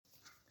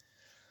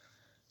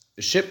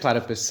Ship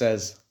Platypus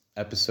says,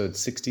 episode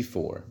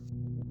 64.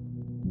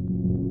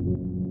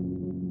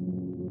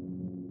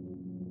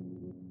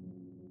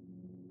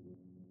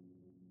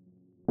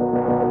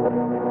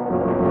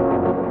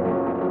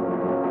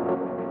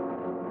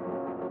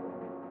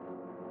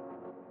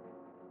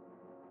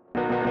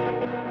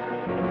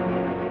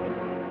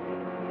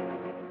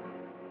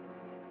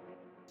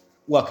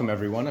 Welcome,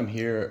 everyone. I'm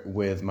here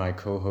with my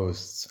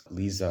co-hosts,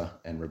 Lisa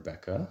and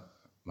Rebecca.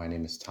 My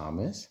name is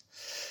Thomas.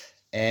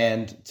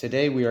 And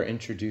today we are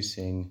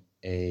introducing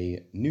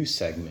a new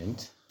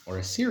segment, or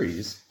a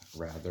series,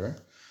 rather,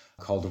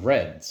 called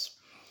Reds.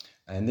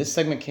 And this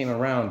segment came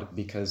around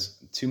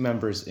because two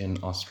members in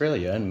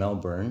Australia, in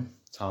Melbourne,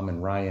 Tom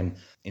and Ryan,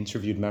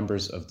 interviewed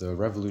members of the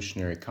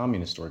Revolutionary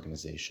Communist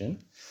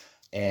Organization.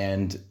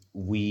 And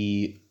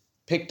we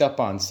picked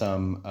up on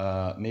some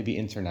maybe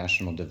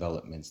international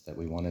developments that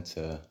we wanted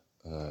to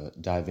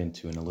dive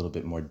into in a little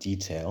bit more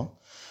detail.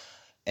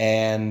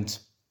 And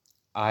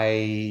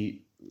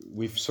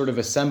we've sort of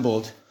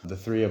assembled the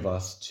three of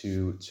us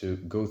to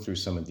go through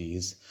some of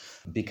these,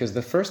 because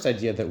the first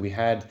idea that we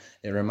had,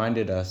 it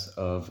reminded us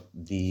of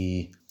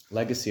the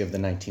legacy of the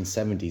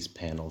 1970s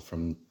panel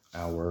from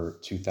our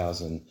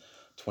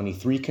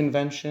 2023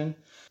 convention,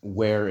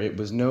 where it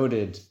was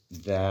noted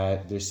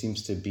that there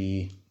seems to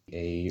be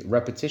a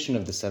repetition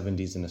of the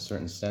 70s in a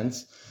certain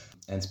sense,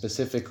 and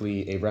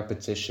specifically a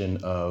repetition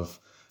of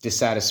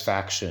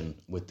dissatisfaction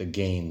with the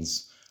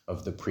gains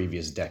of the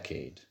previous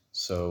decade.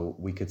 So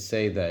we could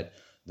say that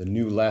the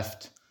New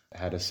Left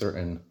had a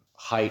certain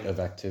height of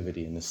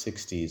activity in the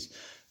 60s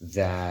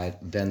that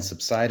then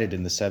subsided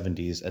in the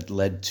 70s. It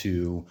led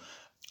to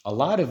a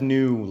lot of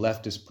new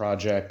leftist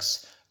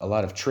projects, a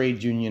lot of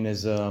trade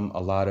unionism, a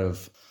lot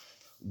of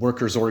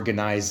workers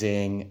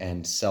organizing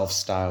and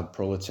self-styled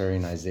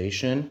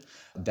proletarianization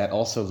that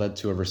also led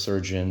to a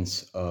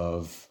resurgence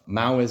of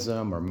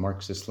Maoism or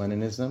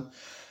Marxist-Leninism.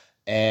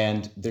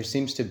 And there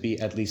seems to be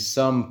at least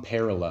some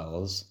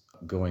parallels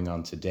going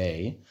on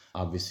today,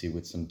 obviously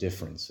with some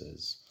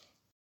differences.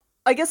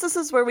 I guess this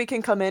is where we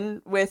can come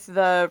in with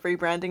the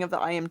rebranding of the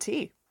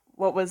IMT.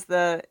 What was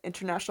the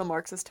International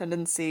Marxist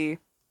tendency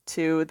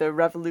to the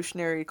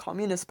Revolutionary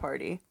Communist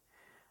Party?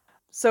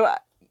 So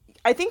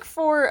I think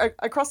for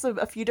across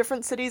a few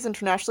different cities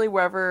internationally,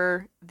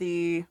 wherever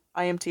the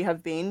IMT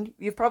have been,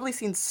 you've probably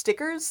seen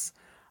stickers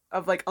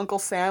of like Uncle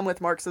Sam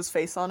with Marx's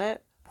face on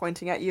it,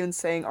 pointing at you and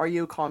saying, "Are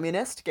you a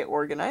communist? Get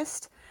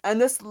organized."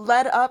 And this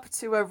led up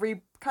to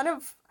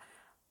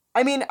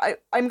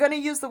I'm going to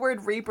use the word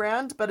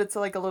rebrand, but it's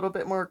like a little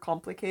bit more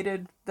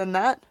complicated than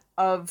that,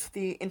 of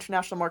the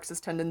International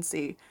Marxist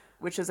tendency,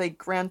 which is a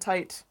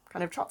grantite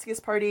kind of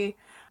Trotskyist party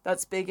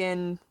that's big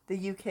in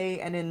the UK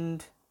and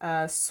in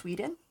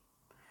Sweden,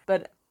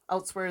 but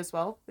elsewhere as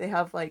well. They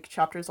have like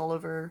chapters all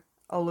over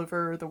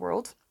the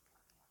world.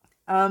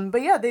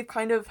 But yeah, they've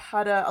kind of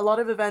had a lot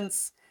of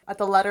events at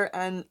the latter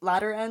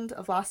end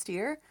of last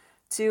year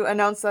to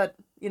announce that,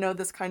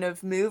 this kind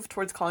of move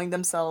towards calling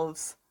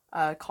themselves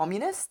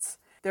communists.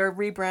 They're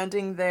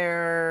rebranding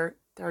their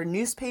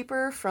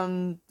newspaper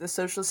from the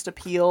Socialist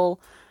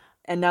Appeal,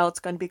 and now it's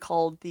going to be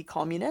called The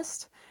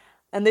Communist.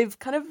 And they've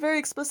kind of very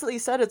explicitly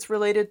said it's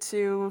related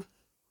to,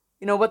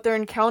 what they're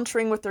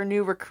encountering with their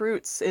new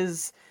recruits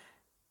is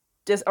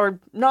or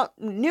not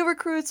new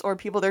recruits or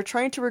people they're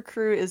trying to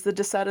recruit, is the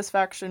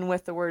dissatisfaction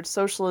with the word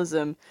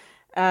socialism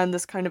and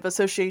this kind of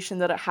association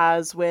that it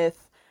has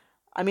with,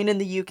 in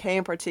the UK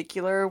in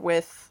particular,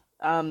 with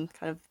kind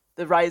of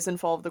the rise and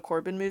fall of the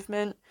Corbyn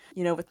movement,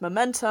 with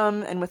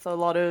Momentum and with a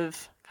lot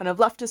of kind of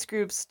leftist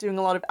groups doing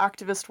a lot of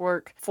activist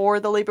work for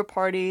the Labour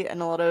Party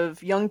and a lot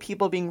of young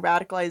people being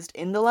radicalized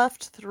in the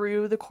left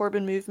through the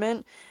Corbyn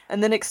movement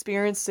and then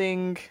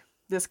experiencing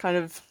this kind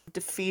of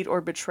defeat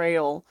or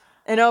betrayal.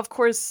 And of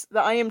course, the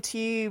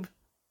IMT,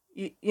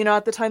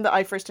 at the time that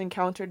I first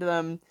encountered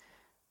them,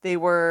 they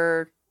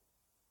were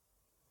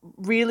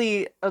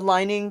really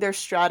aligning their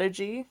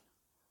strategy,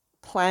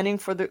 planning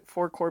for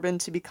Corbyn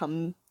to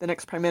become the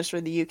next Prime Minister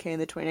of the UK in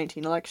the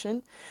 2019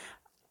 election.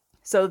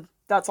 So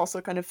that's also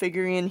kind of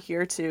figuring in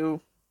here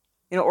to,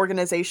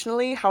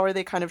 organizationally, how are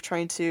they kind of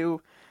trying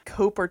to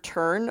cope or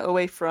turn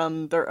away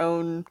from their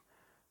own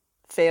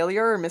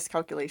failure or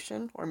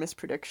miscalculation or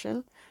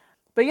misprediction.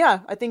 But yeah,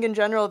 I think in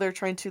general, they're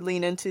trying to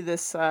lean into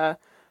this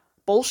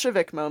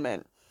Bolshevik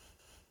moment.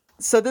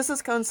 So this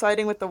is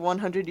coinciding with the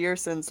 100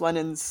 years since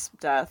Lenin's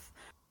death.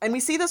 And we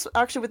see this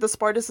actually with the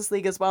Spartacus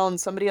League as well, and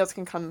somebody else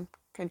can come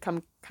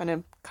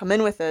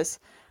in with this.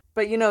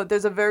 But,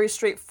 there's a very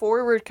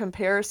straightforward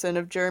comparison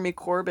of Jeremy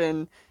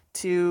Corbyn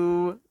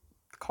to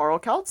Karl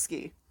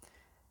Kautsky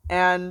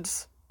and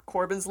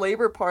Corbyn's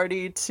Labour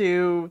Party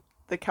to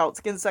the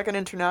Kautsky Second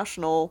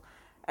International,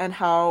 and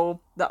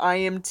how the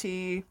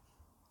IMT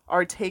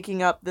are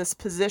taking up this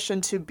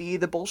position to be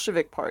the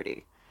Bolshevik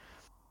Party.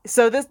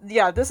 So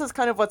this is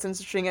kind of what's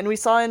interesting. And we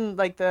saw in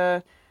like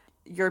the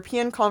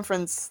European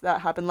conference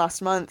that happened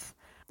last month,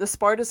 the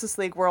Spartacus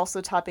League were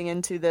also tapping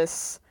into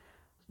this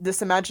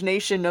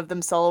imagination of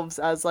themselves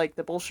as like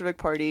the Bolshevik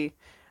Party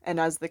and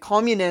as the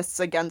communists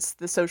against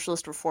the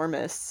socialist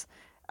reformists.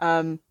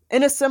 in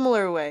a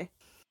similar way.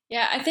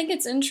 Yeah, I think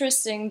it's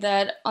interesting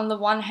that on the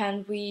one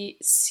hand we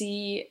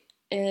see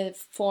a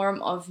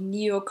form of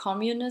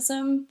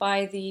neo-communism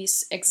by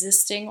these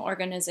existing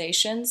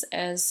organizations,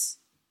 as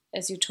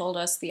you told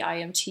us, the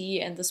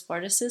IMT and the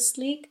Spartacist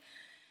League.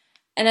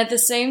 And at the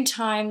same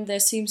time, there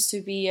seems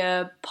to be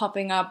a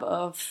popping up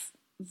of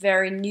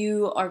very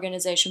new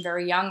organization,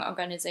 very young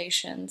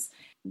organizations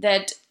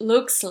that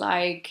looks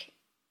like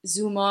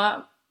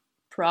Zoomer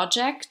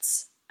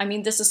projects. I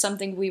mean, this is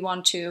something we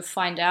want to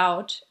find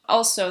out.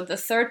 Also, the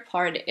third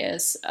part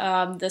is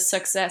the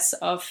success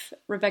of,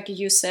 Rebecca,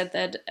 you said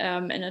that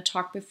in a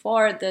talk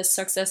before, the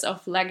success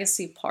of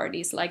legacy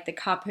parties like the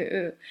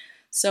KPÖ.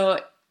 So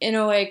in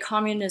a way,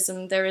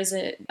 communism, there is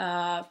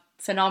a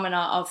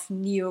phenomena of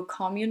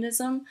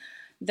neo-communism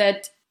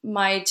that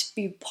might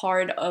be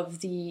part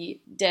of the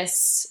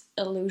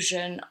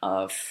disillusion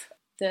of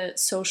the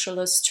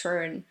socialist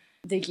turn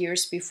the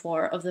years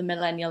before of the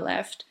millennial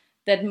left,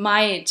 that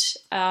might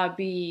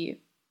be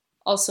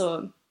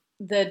also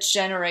the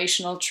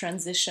generational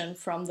transition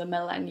from the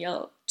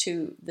millennial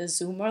to the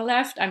Zoomer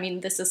left. I mean,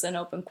 this is an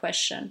open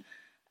question,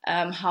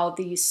 how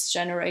these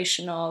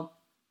generational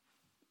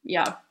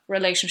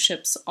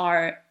relationships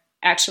are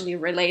actually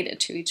related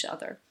to each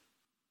other.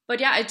 But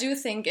yeah, I do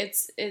think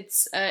it's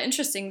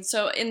interesting.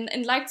 So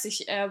in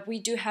Leipzig, we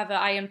do have an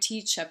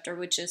IMT chapter,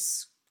 which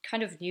is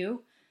kind of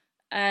new.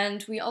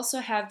 And we also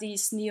have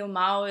these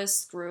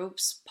neo-Maoist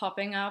groups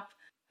popping up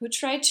who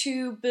try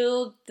to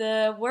build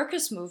the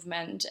workers'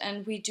 movement.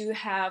 And we do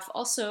have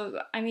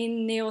also, I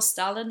mean,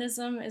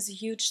 neo-Stalinism is a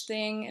huge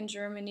thing in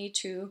Germany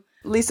too.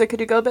 Lisa, could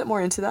you go a bit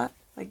more into that?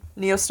 Like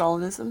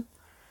neo-Stalinism?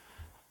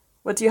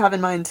 What do you have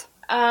in mind?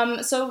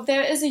 So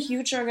there is a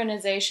huge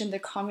organization, the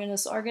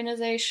Communist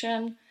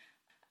Organization.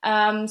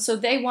 So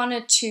they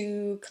wanted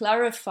to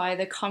clarify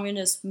the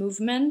communist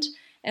movement,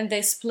 and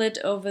they split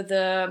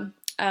over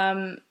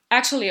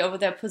over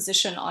their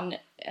position on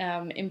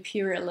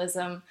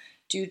imperialism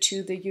due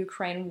to the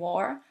Ukraine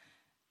war.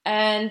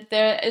 And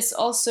there is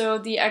also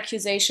the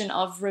accusation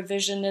of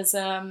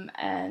revisionism,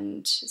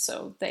 and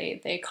so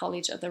they call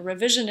each other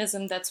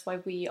revisionism. That's why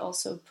we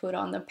also put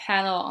on the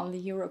panel on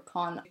the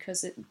Eurocon,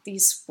 because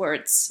these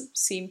words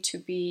seem to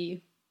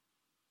be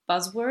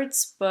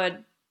buzzwords,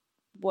 but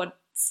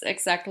what's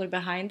exactly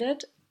behind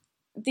it?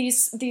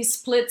 These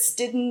splits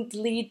didn't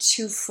lead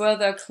to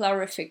further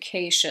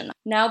clarification.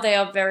 Now they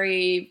are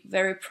very,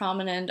 very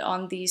prominent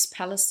on these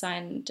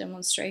Palestine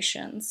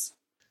demonstrations.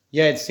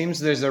 Yeah, it seems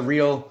there's a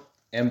real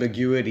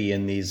ambiguity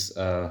in these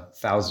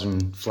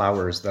 1,000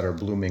 flowers that are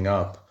blooming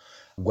up,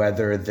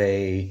 whether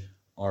they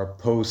are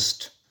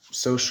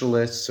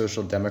post-socialist,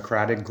 social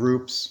democratic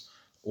groups,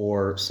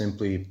 or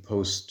simply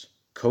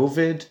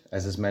post-COVID,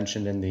 as is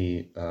mentioned in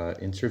the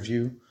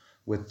interview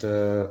with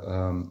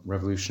the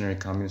Revolutionary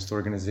Communist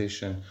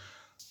Organization.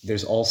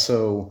 There's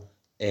also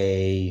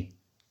a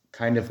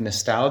kind of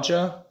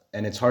nostalgia,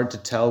 and it's hard to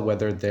tell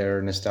whether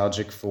they're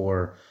nostalgic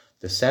for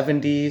the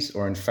 70s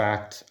or in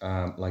fact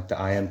like the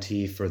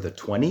IMT for the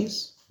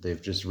 20s.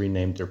 They've just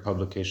renamed their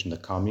publication The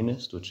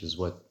Communist, which is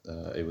what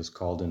it was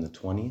called in the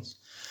 20s.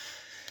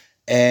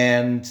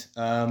 And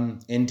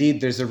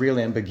indeed, there's a real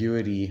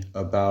ambiguity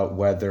about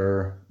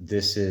whether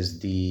this is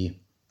the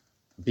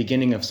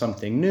beginning of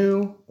something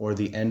new or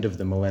the end of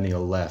the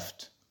millennial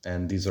left.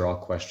 And these are all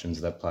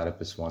questions that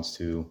Platypus wants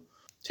to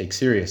take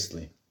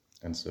seriously.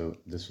 And so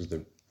this was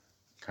the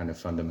kind of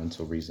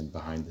fundamental reason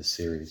behind this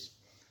series.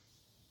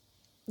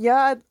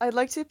 Yeah, I'd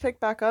like to pick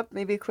back up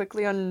maybe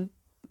quickly on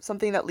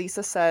something that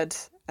Lisa said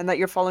and that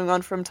you're following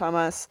on from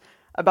Thomas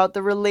about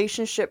the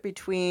relationship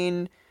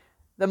between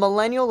the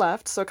millennial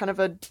left, so kind of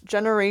a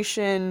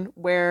generation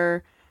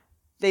where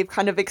they've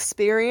kind of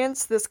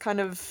experienced this kind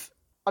of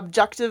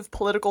objective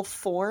political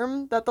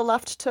form that the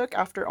left took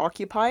after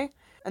Occupy,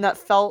 and that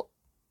felt,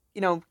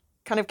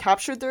 kind of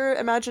captured their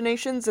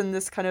imaginations in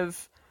this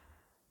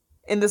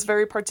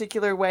very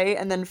particular way,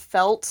 and then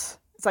felt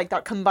it's like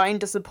that combined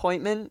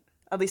disappointment,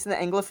 at least in the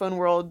Anglophone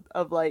world,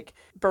 of like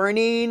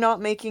Bernie not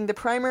making the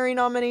primary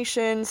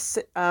nominations,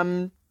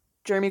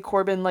 Jeremy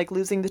Corbyn like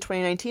losing the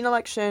 2019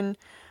 election,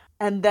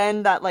 and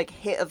then that like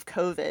hit of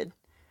COVID.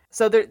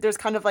 So there's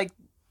kind of like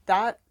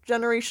that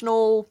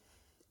generational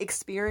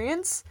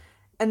experience.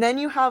 And then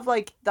you have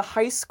like the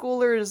high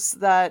schoolers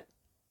that,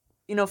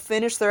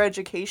 finish their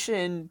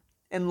education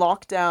in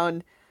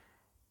lockdown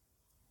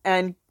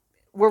and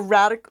were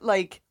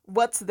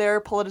what's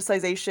their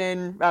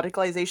politicization,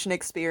 radicalization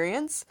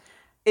experience?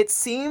 It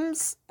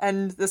seems,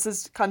 and this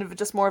is kind of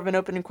just more of an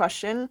open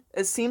question,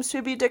 it seems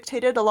to be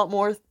dictated a lot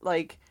more,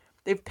 like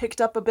they've picked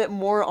up a bit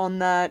more on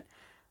that,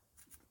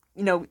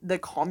 the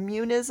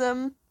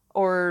communism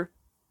or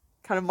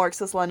kind of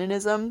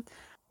Marxist-Leninism.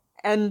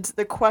 And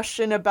the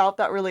question about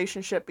that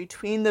relationship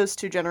between those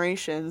two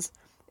generations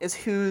is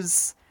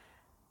who's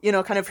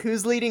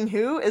leading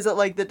who? Is it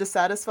like the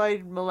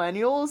dissatisfied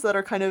millennials that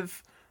are kind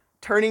of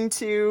turning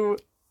to,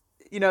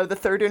 the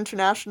Third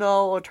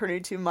International or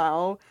turning to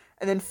Mao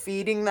and then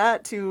feeding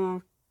that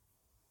to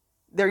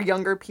their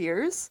younger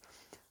peers?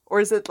 Or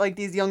is it like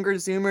these younger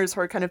Zoomers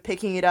who are kind of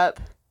picking it up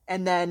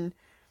And then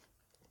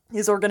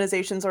these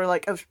organizations are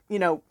like, oh,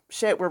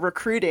 shit, we're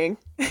recruiting.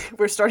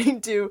 We're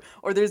starting to,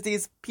 or there's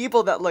these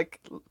people that like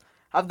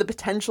have the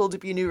potential to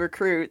be new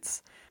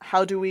recruits.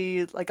 How do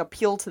we like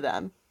appeal to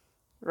them?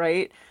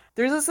 Right?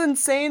 There's this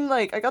insane,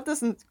 like, I got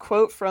this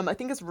quote from, I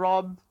think it's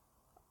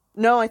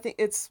I think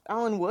it's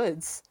Alan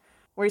Woods,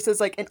 where he says,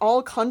 like, in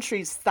all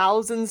countries,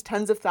 thousands,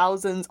 tens of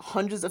thousands,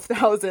 hundreds of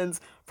thousands,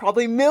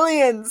 probably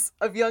millions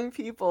of young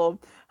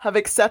people have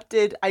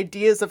accepted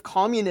ideas of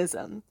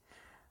communism.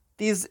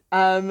 These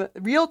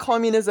real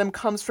communism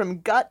comes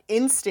from gut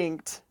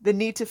instinct, the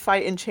need to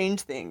fight and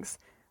change things.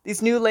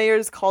 These new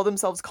layers call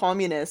themselves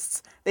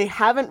communists. They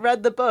haven't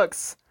read the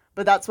books,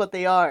 but that's what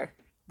they are.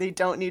 They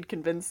don't need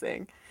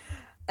convincing.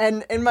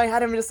 And in my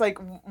head, I'm just like,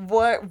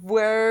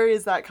 where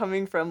is that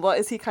coming from? What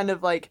is he kind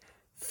of like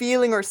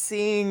feeling or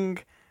seeing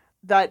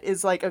that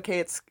is like, okay,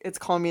 it's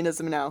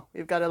communism now.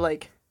 We've got to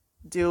like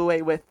do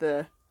away with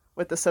the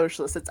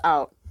socialists. It's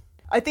out.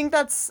 I think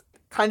that's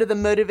kind of the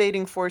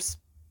motivating force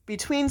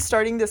between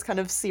starting this kind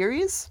of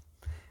series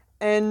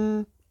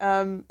and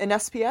in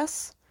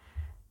SPS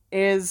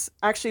is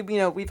actually,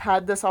 we've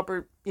had this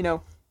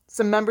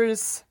some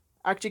members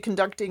actually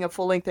conducting a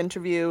full-length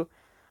interview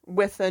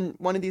with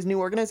one of these new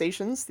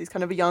organizations, these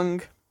kind of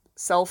young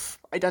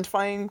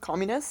self-identifying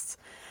communists.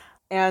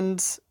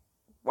 And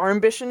our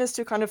ambition is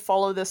to kind of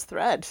follow this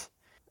thread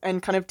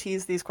and kind of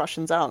tease these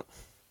questions out.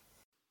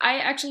 I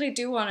actually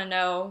do want to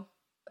know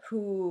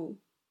who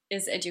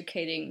is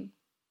educating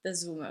the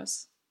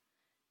Zoomers.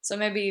 So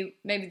maybe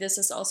this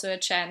is also a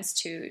chance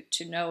to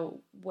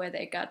know where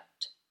they got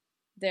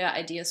their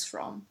ideas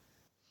from.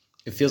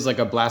 It feels like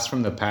a blast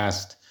from the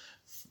past.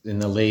 In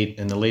the late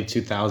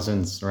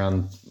 2000s,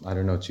 around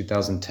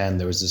 2010,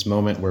 there was this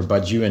moment where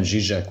Badiou and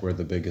Zizek were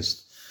the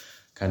biggest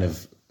kind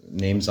of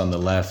names on the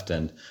left,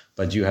 and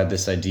Badiou had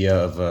this idea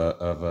of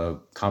a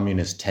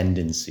communist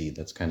tendency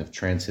that's kind of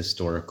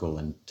transhistorical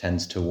and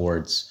tends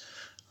towards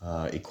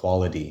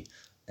equality,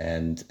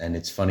 and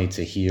it's funny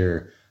to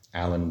hear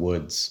Alan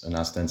Woods, an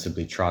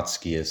ostensibly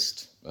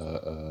Trotskyist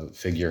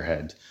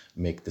figurehead,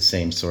 make the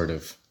same sort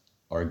of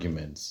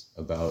arguments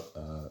about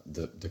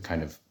the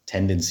kind of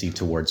tendency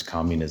towards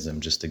communism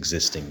just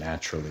existing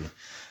naturally.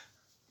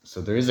 So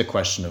there is a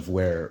question of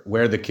where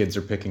the kids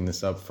are picking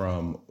this up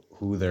from,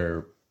 who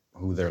they're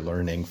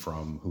learning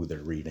from, who they're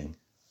reading.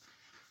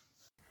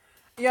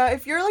 Yeah,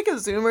 if you're like a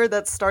Zoomer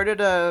that started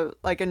a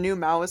new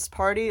Maoist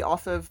party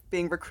off of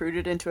being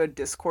recruited into a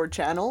Discord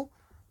channel,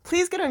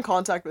 please get in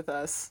contact with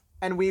us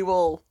and we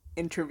will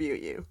interview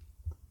you.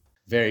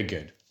 Very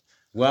good.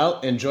 Well,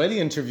 enjoy the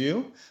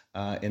interview.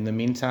 In the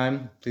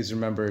meantime, please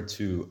remember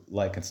to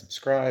like and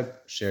subscribe,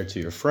 share to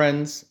your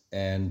friends,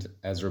 and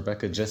as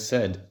Rebecca just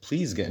said,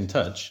 please get in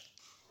touch.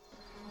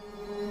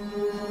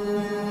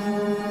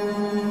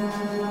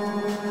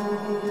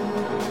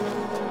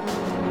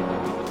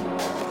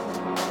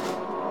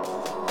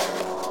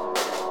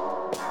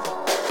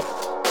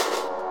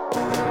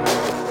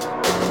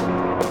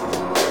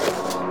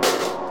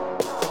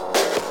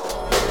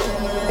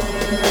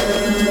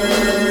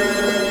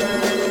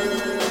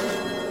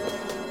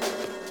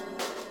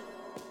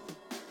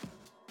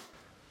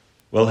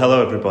 Well,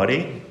 hello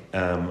everybody.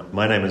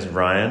 My name is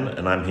Ryan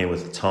and I'm here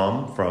with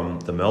Tom from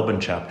the Melbourne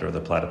chapter of the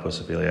Platypus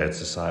Affiliated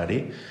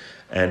Society.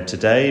 And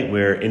today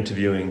we're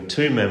interviewing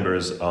two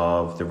members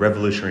of the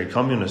Revolutionary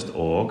Communist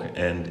Org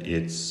and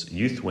its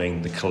youth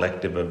wing, the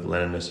Collective of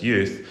Leninist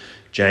Youth,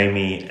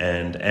 Jamie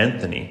and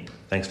Anthony.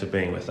 Thanks for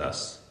being with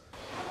us.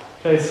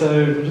 Okay,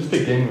 so we'll just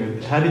begin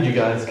with, how did you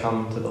guys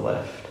come to the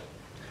left?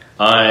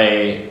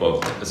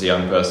 As a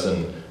young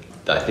person,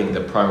 I think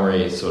the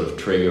primary sort of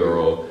trigger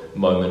or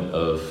moment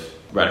of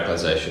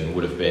radicalization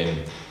would have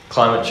been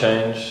climate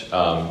change,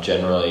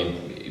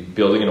 generally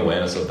building an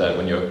awareness of that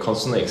when you're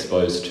constantly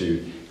exposed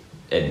to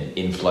an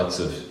influx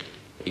of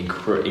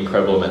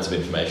incredible amounts of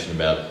information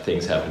about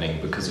things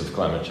happening because of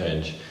climate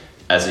change.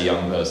 As a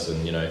young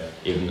person,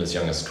 even as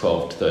young as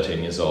 12 to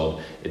 13 years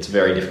old, it's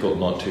very difficult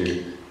not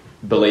to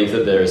believe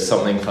that there is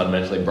something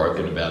fundamentally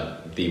broken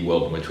about the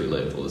world in which we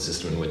live or the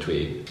system in which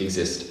we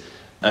exist.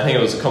 I think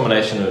it was a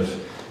combination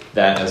of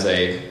that as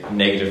a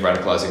negative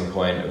radicalizing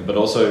point, but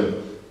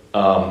also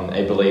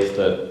a belief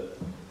that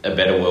a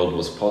better world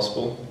was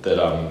possible,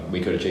 that we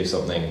could achieve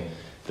something,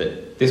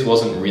 that this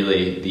wasn't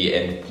really the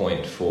end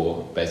point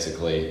for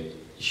basically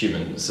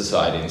human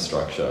society and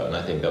structure. And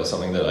I think that was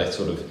something that I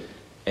sort of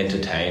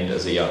entertained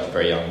as a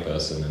very young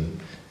person and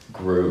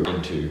grew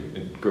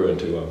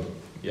into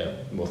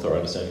more thorough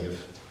understanding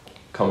of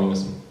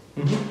communism.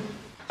 Mm-hmm.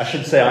 I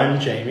should say I'm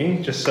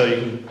Jamie, just so you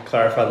can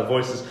clarify the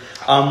voices.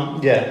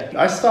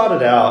 I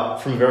started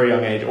out from a very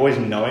young age always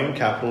knowing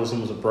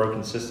capitalism was a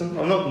broken system.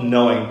 I'm not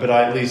knowing, but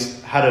I at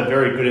least had a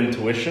very good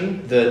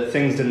intuition that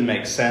things didn't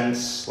make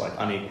sense, like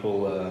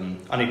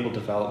unequal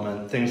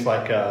development, things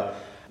like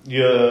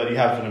you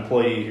have an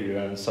employee who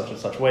earns such and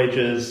such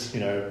wages,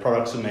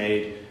 products are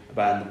made,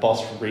 and the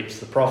boss reaps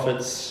the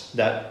profits.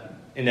 That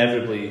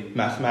inevitably,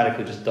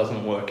 mathematically, just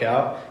doesn't work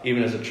out.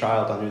 Even as a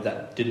child, I knew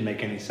that didn't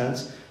make any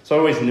sense. So I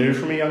always knew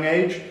from a young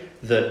age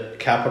that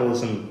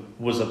capitalism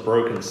was a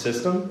broken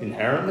system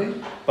inherently,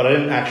 but I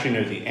didn't actually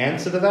know the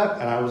answer to that,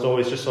 and I was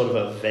always just sort of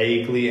a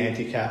vaguely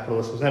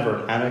anti-capitalist. I was never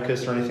an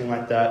anarchist or anything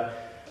like that.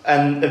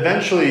 And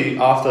eventually,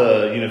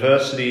 after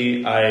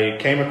university, I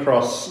came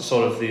across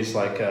sort of these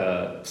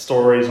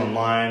stories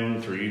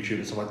online through YouTube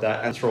and stuff like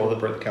that, and through all that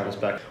broke the camel's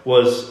back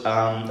was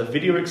a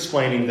video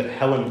explaining that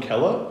Helen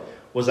Keller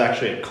was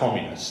actually a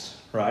communist,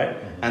 right?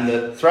 Mm-hmm. And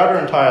that throughout her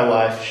entire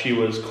life, she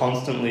was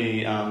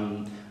constantly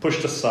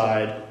pushed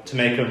aside to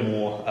make her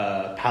more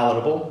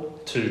palatable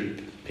to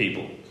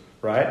people,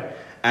 right?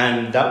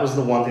 And that was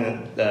the one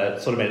thing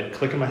that sort of made it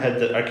click in my head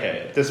that,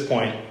 okay, at this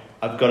point,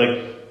 I've got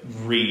to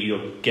read or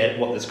get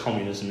what this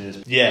communism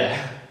is.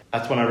 Yeah,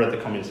 that's when I read the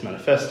Communist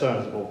Manifesto. And I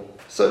was like, well,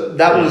 so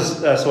that was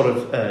sort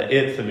of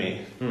it for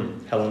me,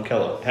 Helen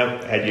Keller.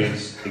 Had you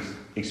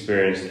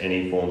experienced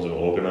any forms of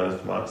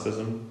organised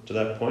Marxism to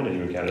that point? Had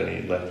you encountered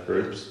any left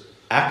groups?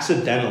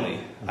 Accidentally,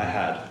 I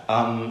had.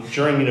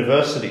 During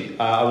university,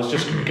 I was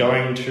just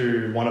going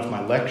to one of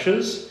my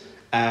lectures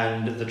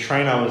and the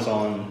train I was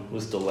on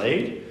was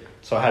delayed.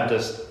 So I had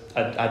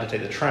to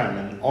take the tram,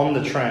 and on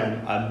the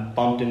tram, I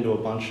bumped into a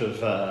bunch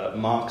of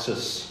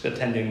Marxists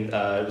attending.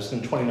 It was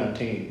in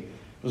 2019.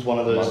 It was one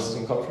of those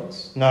Marxism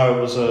conference. No,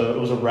 it was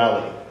a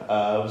rally.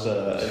 It was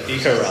an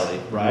eco rally,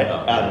 right,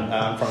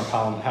 in front of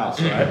Parliament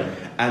House, right?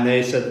 And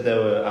they said they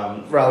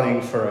were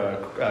rallying for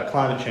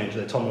climate change.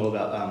 They told me all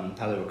about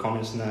how they were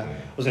communists and that.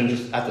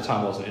 At the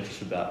time, I wasn't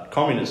interested about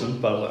communism,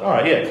 but I was like, all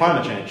right, yeah,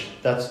 climate change.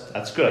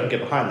 That's good. I can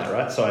get behind that,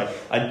 right? So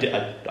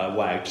I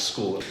wagged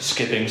school,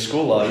 skipping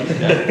school, are you?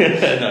 No.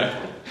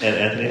 And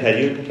Anthony, had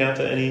you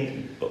encountered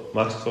any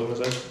Marxist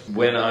organisations?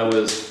 When I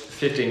was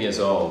 15 years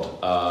old,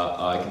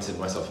 I considered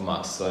myself a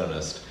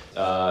Marxist-Leninist.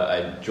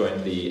 I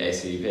joined the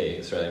ACP,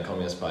 Australian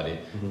Communist Party,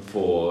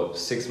 for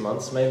 6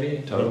 months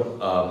maybe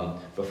total,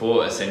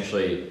 before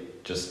essentially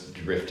just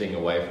drifting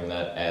away from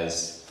that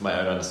as my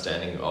own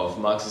understanding of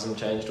Marxism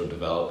changed or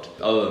developed.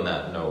 Other than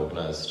that, no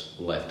organised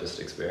leftist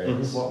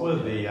experience. What were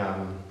the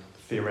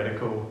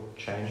theoretical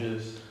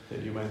changes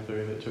that you went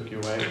through that took you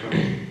away from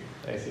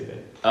ACP?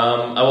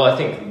 Well, I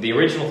think the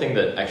original thing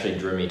that actually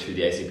drew me to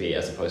the ACP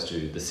as opposed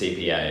to the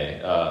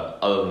CPA,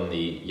 other than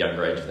the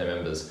younger age of their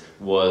members,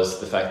 was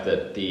the fact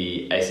that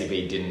the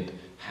ACP didn't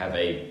have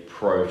a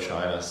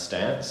pro-China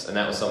stance, and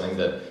that was something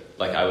that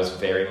I was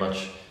very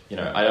much,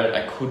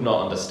 I could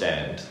not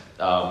understand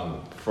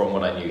from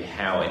what I knew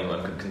how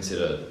anyone could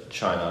consider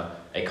China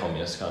a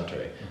communist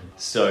country.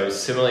 So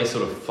similarly,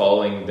 sort of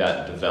following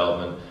that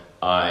development,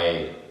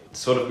 I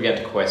sort of began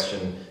to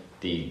question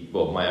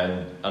my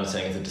own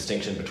understanding of the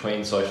distinction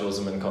between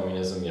socialism and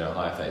communism,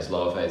 higher phase,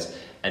 lower phase,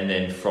 and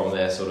then from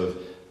there sort of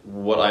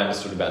what I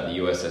understood about the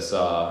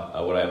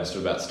USSR, what I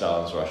understood about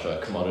Stalin's Russia,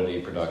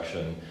 commodity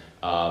production,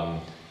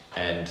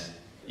 and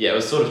it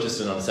was sort of just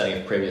an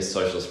understanding of previous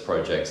socialist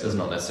projects as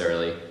not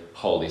necessarily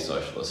wholly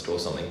socialist or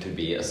something to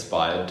be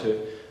aspired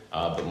to,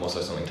 but more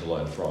so something to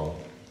learn from.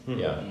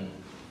 Yeah.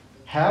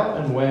 How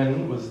and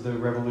when was the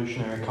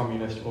Revolutionary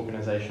Communist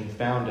Organisation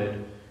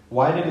founded?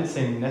 Why did it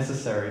seem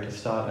necessary to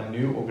start a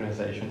new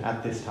organisation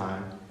at this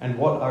time? And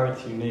what are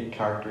its unique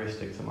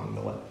characteristics among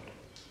the left?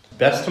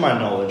 Best to my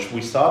knowledge,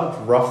 we started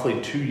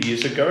roughly 2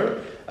 years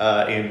ago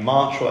in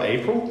March or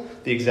April.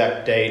 The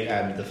exact date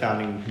and the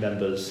founding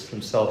members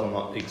themselves, I'm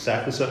not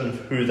exactly certain of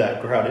who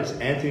that crowd is.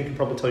 Anthony can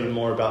probably tell you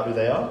more about who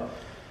they are.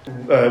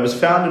 It was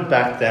founded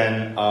back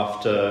then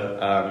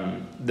after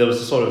there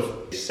was a sort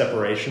of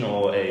separation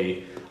or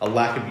a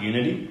lack of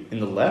unity in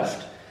the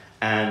left,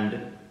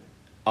 and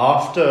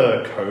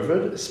after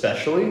COVID,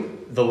 especially,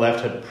 the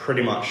left had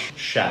pretty much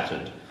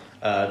shattered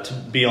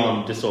to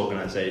beyond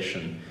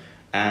disorganization.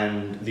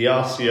 And the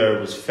RCO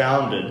was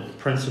founded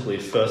principally,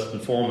 first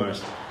and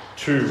foremost,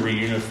 to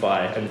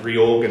reunify and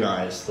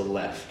reorganize the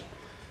left.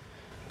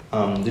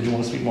 Did you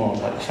want to speak more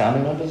on the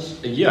founding members?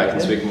 Yeah, I can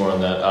speak more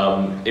on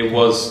that. It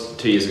was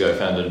 2 years ago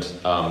founded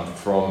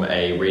from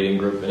a reading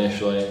group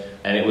initially,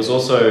 and it was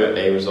also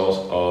a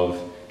result of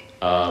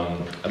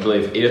I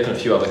believe Edith and a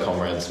few other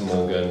comrades,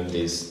 Morgan,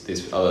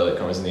 these other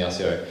comrades in the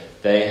RCO,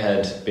 they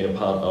had been a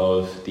part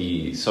of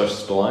the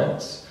Socialist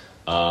Alliance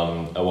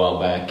a while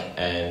back,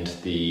 and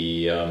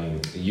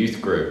the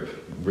youth group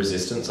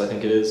Resistance, I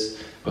think it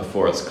is,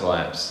 before its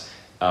collapse,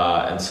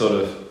 and sort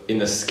of in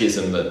the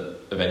schism that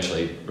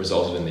eventually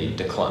resulted in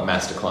the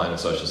mass decline of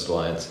Socialist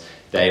Alliance,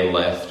 they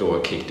left or were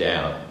kicked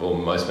out, or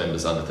most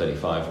members under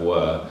 35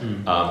 were.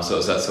 So it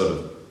was that sort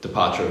of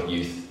departure of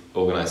youth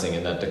organising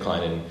and that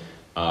decline in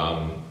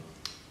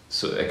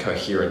so a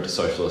coherent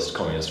socialist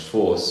communist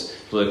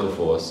political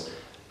force,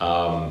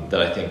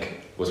 that I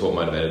think was what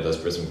motivated those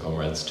Brisbane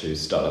comrades to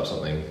start up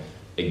something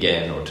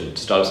again, or to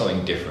start up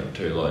something different,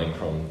 to learning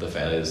from the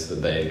failures that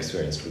they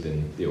experienced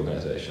within the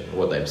organisation, or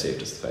what they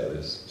perceived as the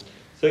failures.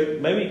 So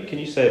maybe can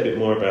you say a bit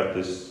more about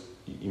this?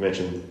 You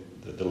mentioned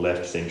that the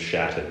left seemed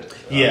shattered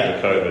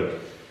after COVID.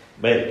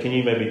 Can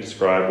you maybe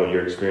describe what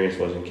your experience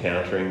was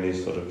encountering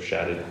these sort of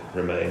shattered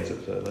remains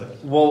of the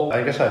left? Well,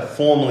 I guess I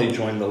formally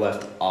joined the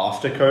left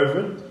after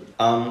COVID.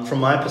 From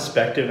my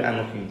perspective and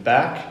looking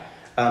back,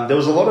 there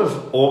was a lot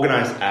of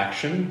organised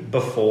action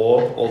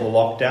before all the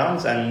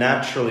lockdowns, and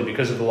naturally,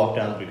 because of the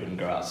lockdowns, we couldn't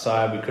go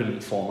outside, we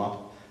couldn't form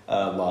up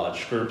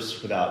large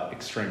groups without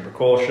extreme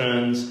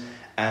precautions,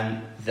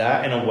 and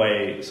that, in a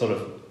way, sort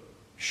of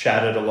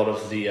shattered a lot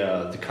of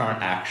the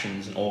current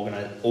actions and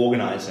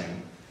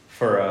organising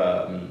for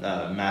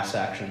mass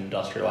action,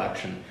 industrial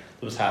action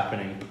that was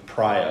happening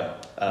prior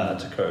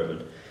to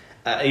COVID.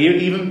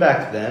 Even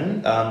back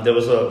then, there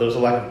was a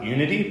lack of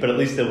unity, but at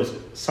least there was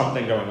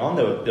something going on.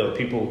 There were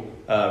people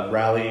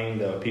rallying,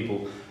 there were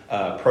people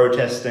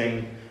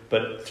protesting.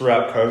 But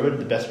throughout COVID,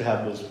 the best we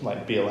had was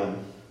like BLM,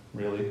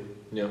 really.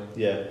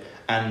 Yeah,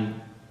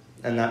 and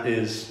that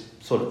was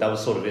sort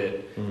of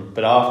it. Mm.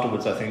 But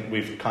afterwards, I think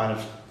we've kind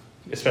of,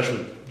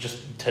 especially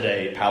just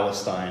today,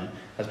 Palestine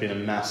has been a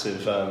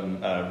massive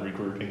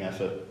regrouping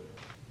effort.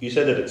 You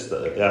said that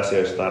the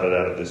RCO started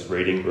out of this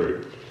reading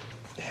group.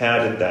 How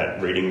did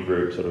that reading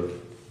group sort of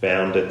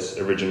found its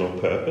original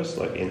purpose?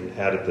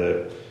 How did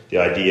the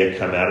idea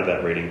come out of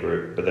that reading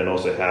group? But then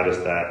also, how does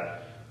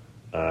that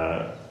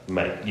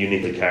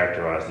uniquely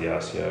characterise the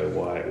RCO?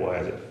 Why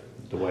is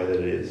it the way that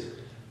it is?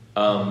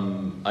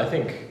 I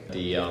think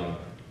the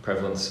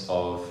prevalence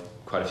of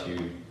quite a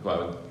few who I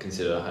would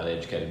consider highly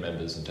educated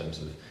members in terms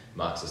of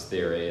Marxist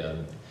theory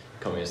and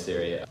communist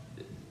theory,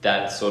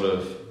 that sort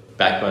of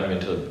backbone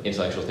of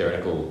intellectual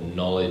theoretical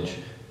knowledge,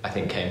 I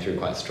think, came through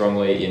quite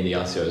strongly in the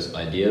RCO's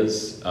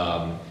ideas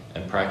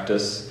and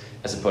practice,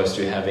 as opposed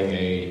to having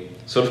a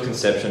sort of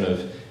conception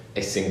of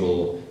a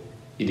single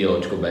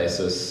ideological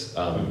basis,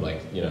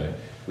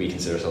 we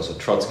consider ourselves a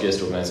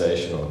Trotskyist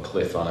organisation or a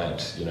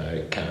Cliffite,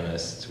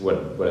 canonist,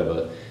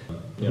 whatever.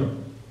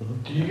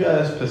 Mm-hmm. Do you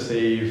guys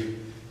perceive,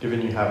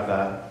 given you have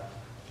that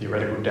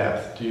theoretical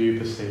depth, do you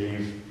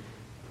perceive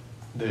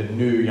the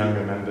new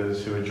younger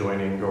members who are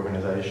joining the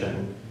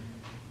organisation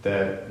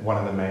that one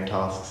of the main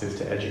tasks is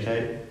to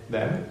educate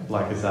them?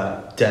 Is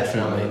that...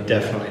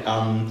 Definitely.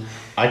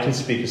 I can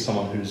speak as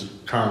someone who's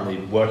currently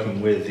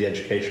working with the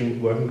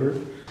education working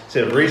group.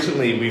 So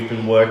recently we've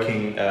been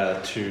working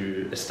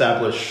to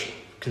establish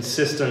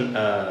consistent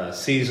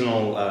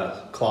seasonal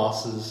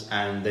classes,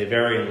 and they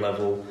vary in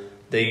level.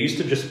 They used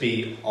to just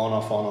be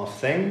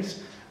on-off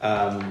things.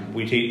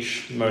 We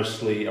teach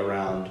mostly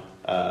around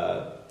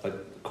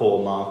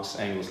core Marx,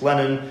 Engels,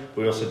 Lenin.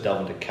 We also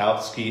delve into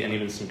Kautsky and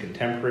even some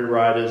contemporary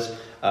writers.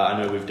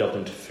 I know we've delved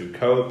into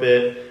Foucault a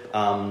bit.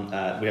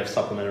 We have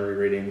supplementary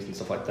readings and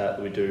stuff like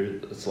that we do.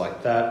 It's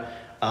like that.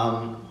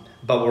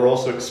 But we're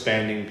also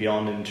expanding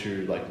beyond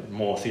into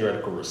more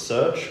theoretical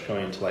research,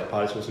 going into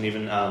party schools, and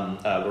even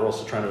we're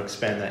also trying to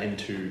expand that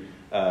into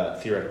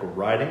theoretical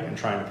writing and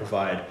trying to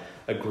provide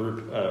a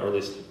group, or at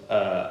least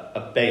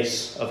a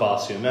base of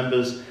RCO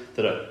members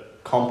that are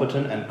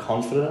competent and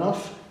confident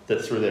enough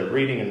that through their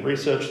reading and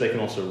research they can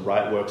also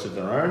write works of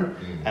their own,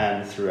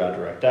 and through our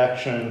direct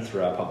action,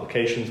 through our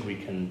publications, we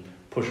can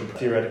push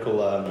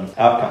theoretical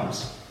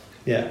outcomes.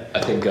 Yeah,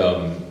 I think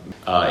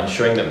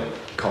ensuring that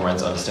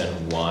comrades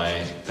understand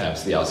why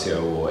perhaps the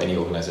RCO or any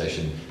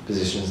organisation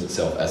positions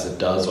itself as it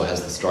does or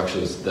has the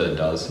structures that it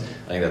does,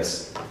 I think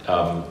that's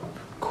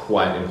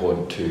quite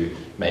important to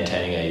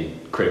maintaining a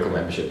critical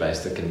membership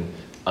base that can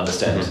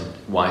understand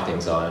why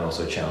things are and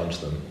also challenge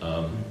them.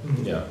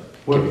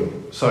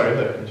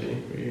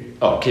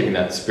 Keeping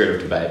that spirit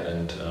of debate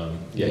and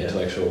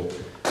intellectual.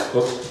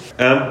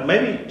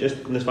 Maybe just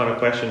in this final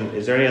question,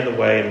 is there any other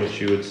way in which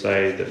you would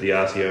say that the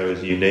RCO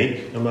is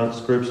unique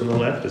amongst groups on the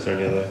left? Is there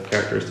any other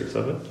characteristics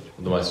of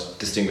it? The most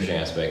distinguishing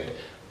aspect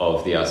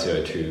of the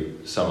RCO to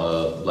some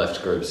other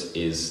left groups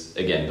is,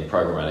 again, the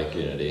programmatic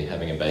unity,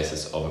 having a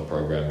basis of a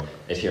program,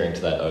 adhering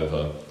to that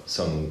over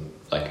some,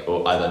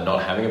 or either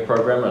not having a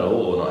program at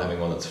all or not having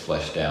one that's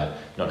fleshed out,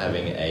 not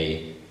having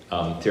a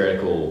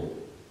theoretical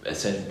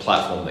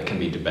platform that can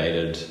be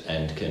debated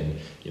and can,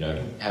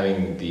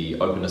 having the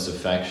openness of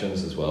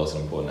factions as well as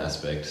an important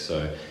aspect.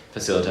 So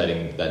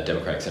facilitating that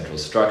democratic central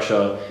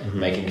structure,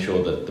 making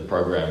sure that the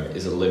program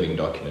is a living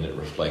document, it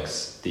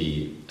reflects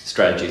the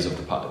strategies of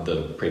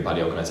the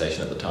pre-party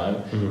organisation at the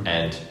time,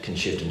 and can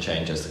shift and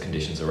change as the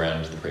conditions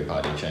around the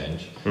pre-party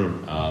change.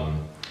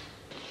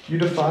 You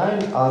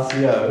define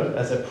RCO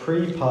as a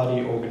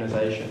pre-party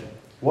organisation.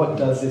 What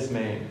does this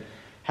mean?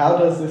 How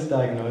does this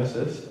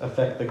diagnosis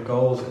affect the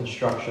goals and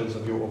structures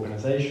of your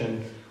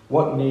organisation?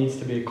 What needs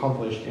to be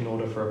accomplished in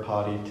order for a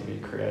party to be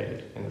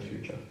created in the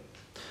future?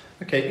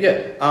 Okay,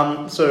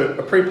 yeah. So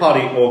a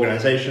pre-party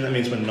organisation, that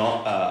means we're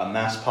not a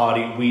mass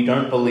party. We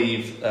don't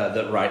believe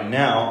that right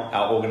now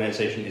our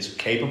organisation is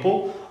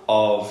capable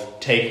of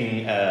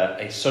taking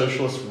a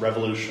socialist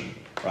revolution,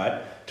 right,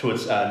 to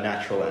its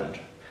natural end.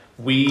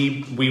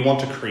 We want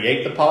to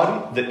create the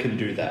party that can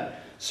do that.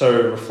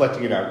 So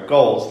reflecting in our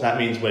goals, that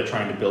means we're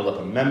trying to build up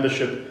a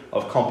membership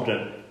of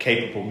competent,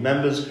 capable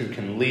members who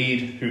can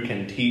lead, who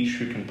can teach,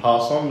 who can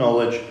pass on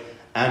knowledge,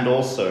 and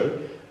also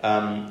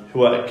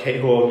who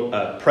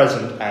are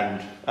present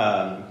and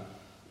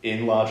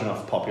in large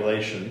enough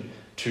population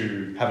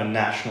to have a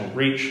national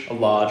reach, a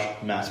large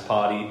mass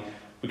party.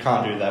 We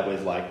can't do that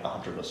with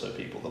 100 or so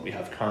people that we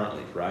have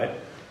currently, right?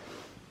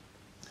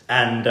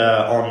 And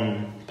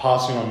on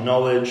passing on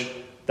knowledge,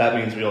 that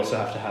means we also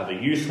have to have a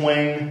youth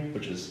wing,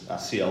 which is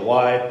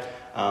CLY.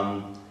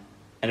 And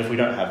if we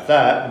don't have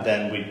that,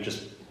 then we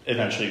just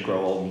eventually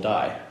grow old and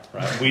die.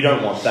 Right? We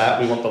don't want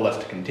that. We want the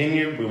left to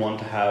continue. We want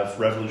to have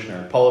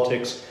revolutionary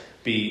politics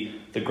be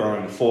the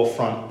growing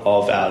forefront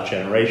of our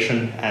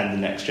generation and the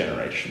next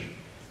generation.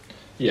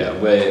 Yeah,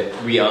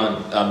 we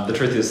aren't. The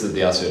truth is that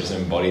the RCO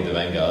doesn't embody the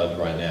vanguard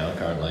right now,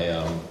 currently,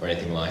 or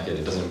anything like it.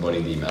 It doesn't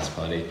embody the mass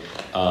party,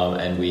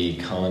 and we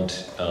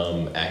can't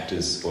act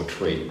as or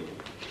treat.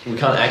 We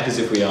can't act as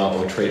if we are,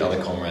 or treat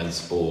other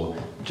comrades or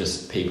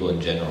just people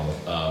in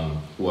general,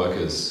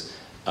 workers,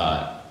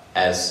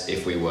 as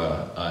if we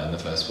were in the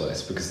first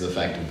place. Because the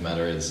fact of the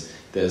matter is,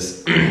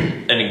 there's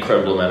an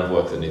incredible amount of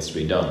work that needs to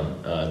be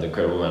done. The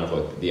incredible amount of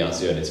work that the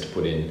RCO needs to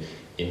put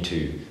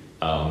into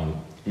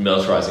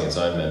militarizing its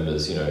own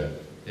members. You know,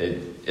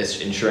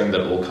 it's ensuring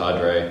that all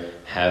cadre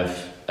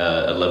have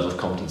a level of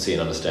competency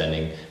and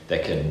understanding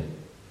that can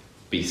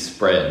be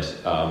spread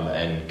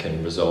and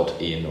can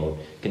result in or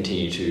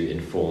continue to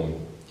inform,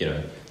 you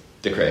know,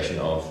 the creation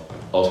of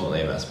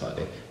ultimately a mass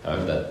party,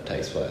 however that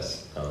takes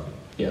place.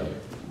 Yeah.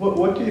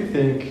 What do you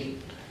think,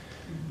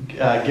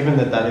 given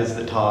that is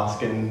the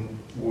task and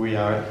we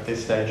are at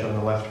this stage on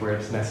the left where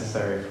it's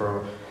necessary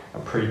for a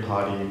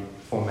pre-party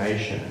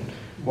formation,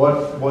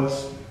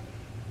 what's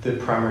the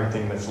primary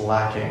thing that's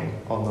lacking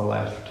on the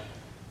left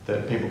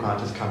that people can't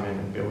just come in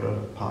and build a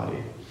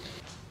party?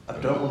 I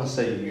don't want to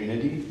say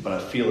unity, but I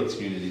feel it's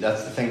unity.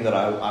 That's the thing that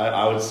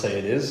I would say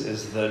it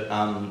is that,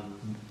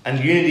 and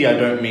unity I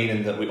don't mean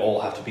in that we all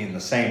have to be in the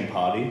same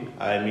party.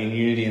 I mean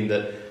unity in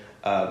that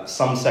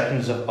some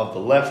sections of the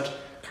left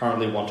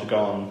currently want to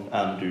go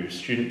and do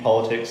student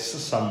politics,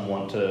 some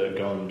want to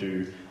go and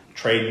do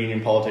trade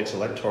union politics,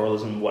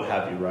 electoralism, what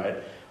have you, right?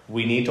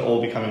 We need to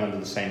all be coming under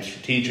the same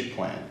strategic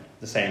plan,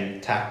 the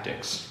same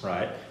tactics,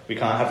 right? We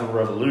can't have a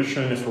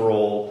revolution if we're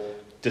all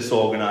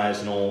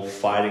disorganized and all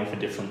fighting at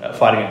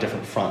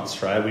different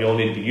fronts, right? We all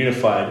need to be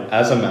unified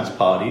as a mass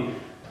party.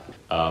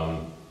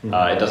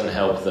 It doesn't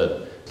help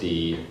that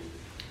the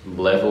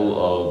level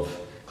of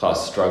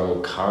class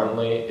struggle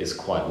currently is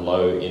quite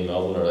low in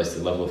Melbourne, or at least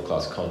the level of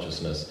class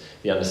consciousness.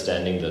 The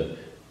understanding that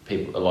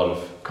a lot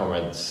of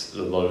comrades,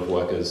 a lot of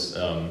workers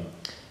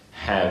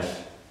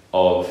have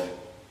of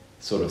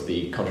sort of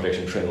the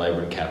contradiction between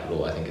labour and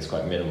capital, I think is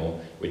quite minimal,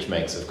 which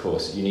makes, of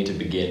course, you need to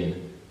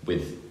begin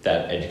with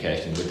that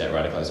education, with that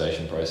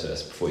radicalisation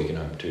process before you can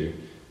hope to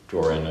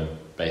draw in a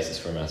basis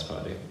for a mass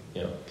party.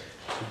 Yeah.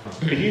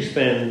 Could you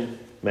spend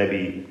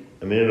maybe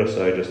a minute or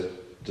so just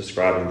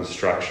describing the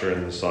structure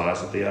and the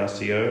size of the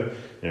RCO?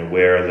 You know,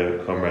 where are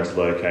the comrades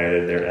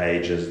located, their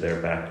ages,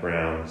 their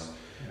backgrounds,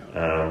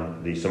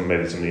 maybe some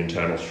of the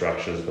internal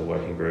structures of the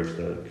working groups.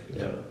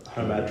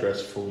 Home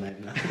address, full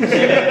name.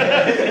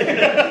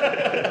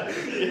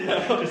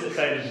 Just the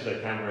same as the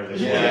camera.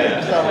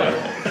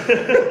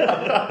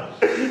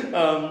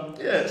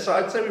 So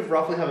I'd say we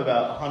roughly have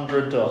about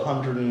 100 to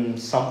 100 and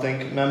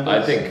something members.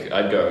 I think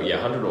I'd go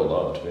 100 or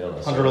lower, to be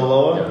honest. 100 or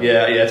lower?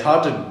 Yeah, it's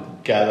hard to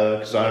gather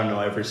because I don't know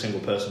every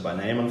single person by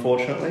name,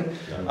 unfortunately.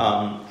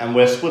 And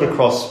we're split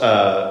across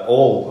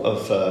all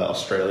of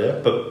Australia,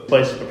 but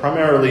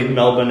primarily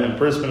Melbourne and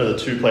Brisbane are the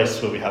two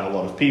places where we have a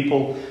lot of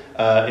people.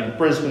 In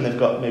Brisbane, they've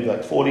got maybe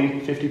like 40,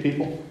 50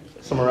 people,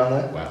 somewhere around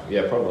there. Wow,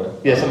 yeah, probably.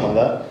 Yeah, something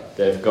like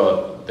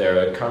that.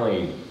 There are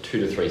currently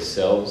 2 to 3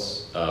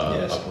 cells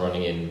up and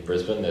running in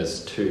Brisbane.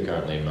 There's 2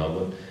 currently in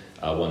Melbourne,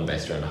 one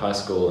based around a high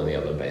school and the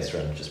other based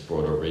around just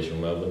broader regional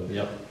Melbourne.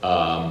 Yep.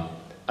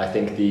 I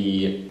think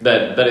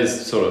that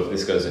is sort of,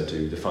 this goes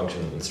into the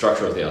function and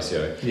structure of the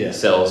RCO. Yeah.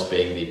 Cells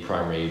being the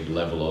primary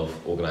level of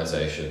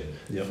organisation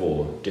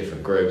for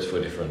different groups,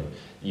 for different,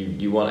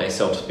 you want a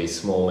cell to be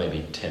small,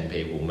 maybe 10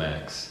 people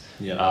max.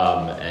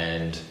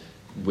 And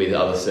with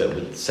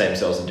with same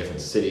cells in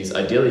different cities,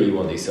 ideally you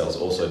want these cells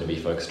also to be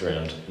focused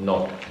around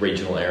not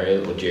regional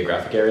areas or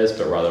geographic areas,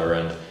 but rather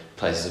around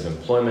places of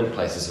employment,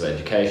 places of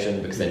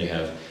education, because then you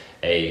have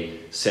a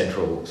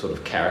central sort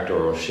of character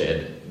or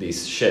shared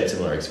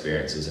similar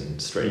experiences, and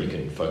you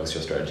can focus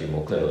your strategy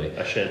more clearly.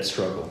 A shared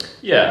struggle.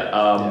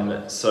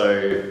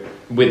 So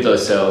with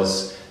those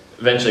cells,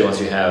 eventually once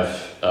you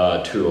have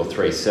 2 or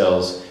 3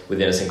 cells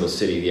within a single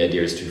city, the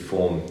idea is to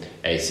form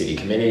a city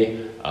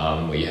committee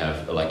where you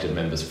have elected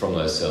members from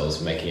those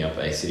cells making up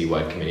a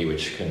citywide committee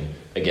which can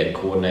again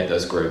coordinate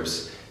those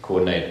groups,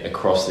 coordinate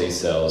across these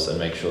cells and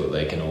make sure that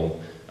they can all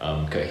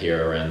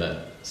cohere around those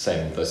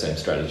same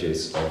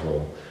strategies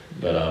overall.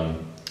 But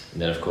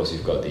and then of course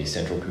you've got the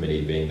central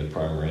committee being the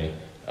primary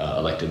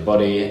elected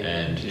body,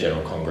 and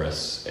General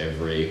Congress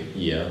every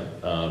year,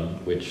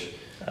 which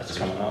that's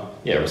coming up.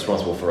 Yeah,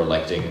 responsible for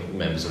electing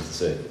members of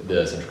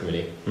the central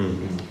committee.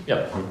 Mm-hmm.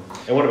 Yep.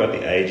 And what about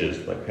the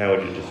ages? Like, how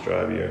would you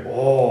describe your?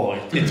 Oh,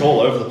 it's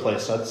all over the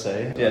place, I'd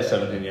say. Yeah,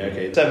 17. Yeah,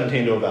 okay.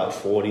 17 to about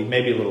 40,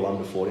 maybe a little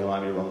under 40. I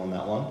might be wrong on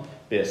that one.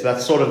 But yeah, so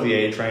that's sort of the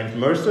age range.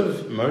 Most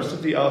of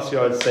the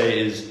RCO, I'd say,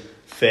 is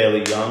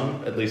fairly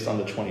young, at least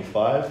under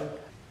 25.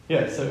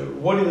 Yeah, so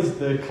what is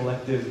the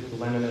collective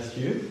Leninist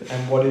youth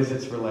and what is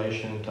its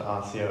relation to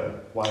RCO?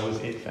 Why was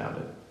it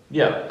founded?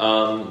 Yeah,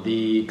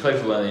 the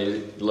Collective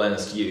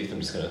Leninist Youth,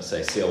 I'm just going to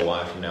say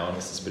CLY from now on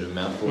because it's a bit of a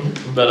mouthful,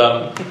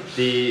 but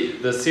the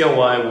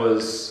CLY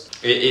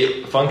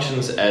it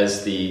functions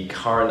as the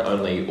current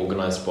only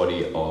organised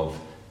body of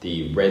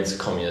the Reds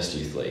Communist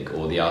Youth League,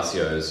 or the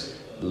RCO's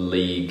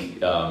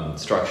league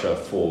structure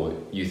for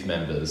youth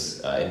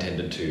members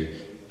intended to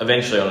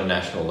eventually on a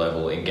national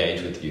level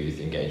engage with youth,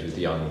 engage with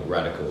young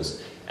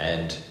radicals,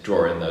 and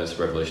draw in those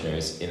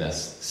revolutionaries in a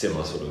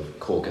similar sort of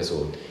caucus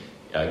or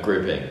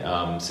grouping,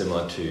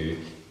 similar to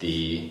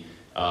the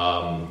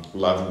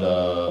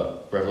Lavender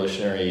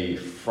Revolutionary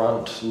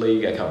Front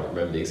League. I can't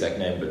remember the exact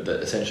name, but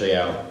essentially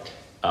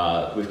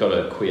we've got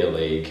a queer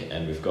league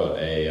and we've got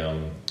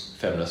a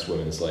feminist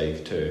women's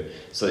league too.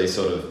 So these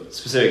sort of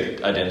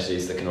specific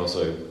identities that can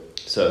also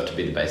serve to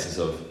be the basis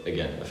of,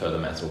 again, a further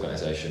mass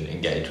organisation,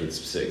 engage with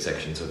specific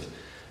sections of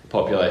the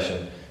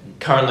population.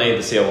 Currently,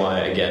 the CLY,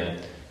 again,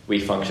 we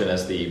function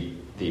as the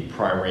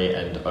primary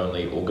and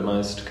only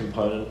organised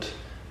component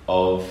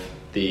of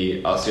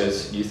the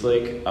RCO's Youth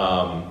League.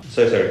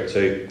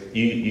 So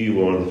you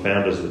were one of the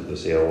founders of the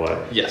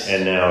CLY. Yes.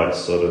 And now it's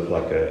sort of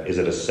like is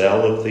it a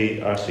cell of the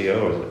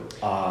RCO, or is it?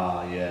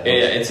 Yeah.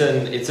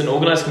 Yeah, it's an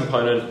organised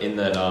component in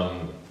that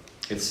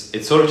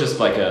it's sort of just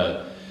like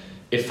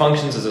it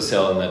functions as a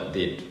cell in that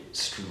it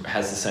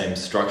has the same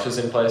structures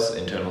in place,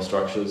 internal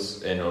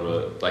structures, in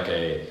order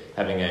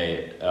having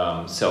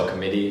a cell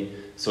committee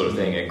sort of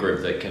thing, a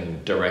group that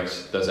can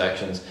direct those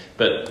actions.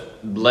 But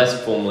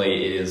less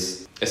formally, it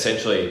is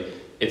essentially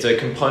it's a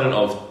component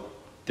of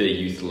the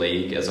youth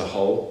league as a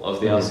whole of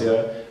the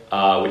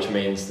RCO, which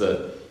means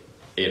that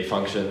it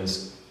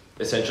functions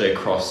essentially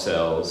across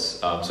cells.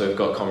 So we've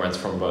got comrades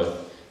from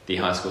both the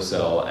high school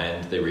cell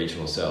and the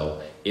regional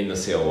cell in the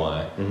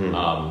CLY,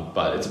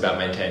 but it's about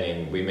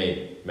maintaining. We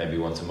meet maybe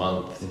once a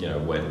month,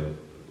 when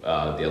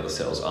the other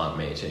cells aren't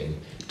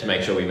meeting, to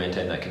make sure we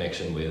maintain that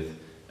connection with,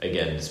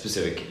 again,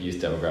 specific youth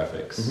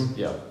demographics.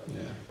 Yeah.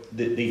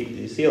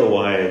 The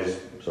CLY is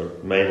sort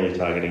of mainly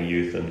targeting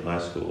youth and high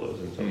schoolers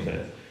in some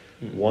sense.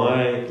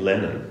 Why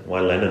Lenin?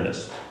 Why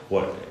Leninist?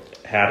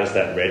 How does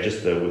that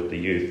register with the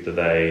youth?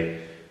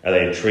 Are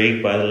they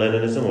intrigued by the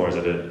Leninism, or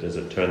does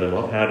it turn them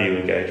off? How do you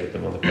engage with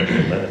them on the question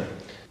of Lenin?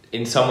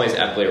 In some ways,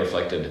 aptly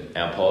reflected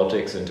our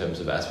politics in terms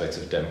of aspects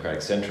of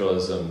democratic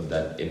centralism,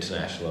 that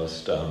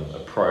internationalist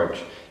approach,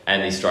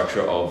 and the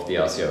structure of the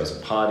RCO as a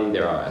party.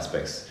 There are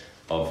aspects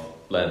of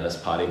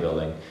Leninist party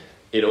building.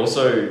 It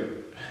also,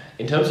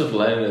 in terms of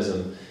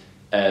Leninism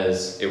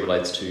as it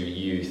relates to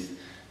youth,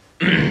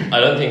 I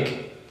don't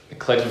think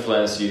Collective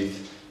Leninist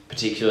Youth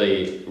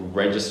particularly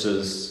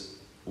registers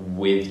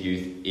with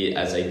youth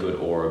as a good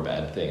or a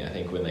bad thing. I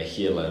think when they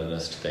hear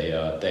Leninist,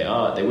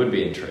 they would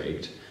be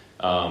intrigued,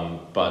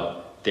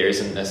 but there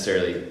isn't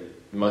necessarily,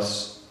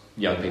 most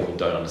young people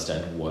don't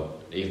understand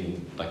what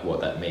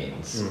that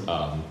means.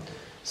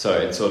 So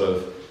it's sort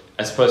of,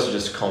 as opposed to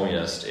just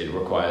communist, it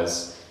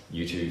requires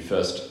you to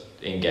first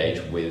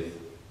engage with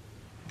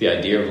the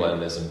idea of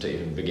Leninism to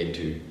even begin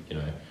to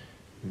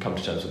come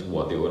to terms with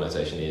what the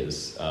organisation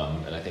is,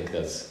 and I think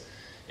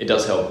it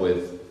does help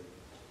with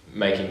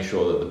making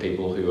sure that the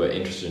people who are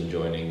interested in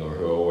joining or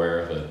who are aware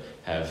of it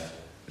have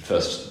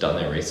first done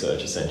their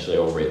research, essentially,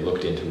 or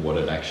looked into what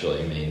it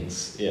actually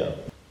means. Yeah.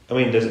 I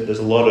mean, there's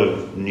a lot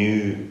of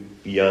new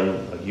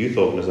young youth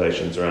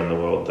organisations around the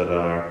world that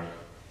are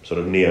sort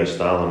of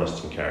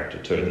neo-Stalinist in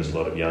character too. There's a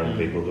lot of young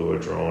people who are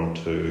drawn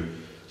to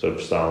sort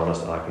of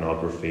Stalinist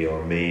iconography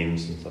or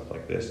memes and stuff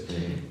like this.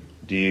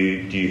 Do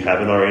you have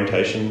an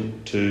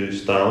orientation to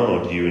Stalin,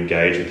 or do you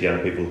engage with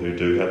young people who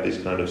do have these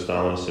kind of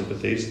Stalinist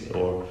sympathies,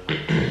 or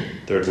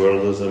third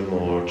worldism,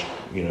 or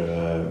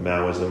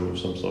Maoism of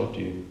some sort? Do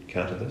you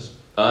counter this?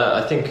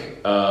 I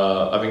think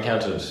I've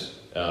encountered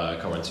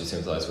comrades who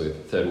sympathise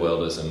with third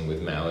worldism,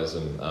 with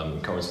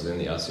Maoism, comrades within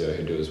the RCO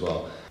who do as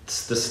well.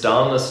 The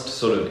Stalinist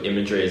sort of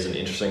imagery is an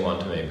interesting one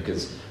to me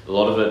because a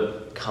lot of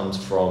it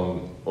comes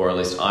from, or at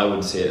least I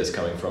would see it as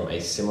coming from, a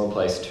similar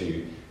place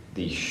to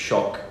the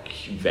shock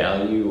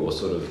value, or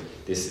sort of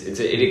this.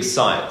 It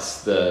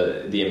excites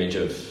the image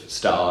of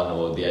Stalin,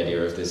 or the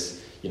idea of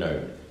this,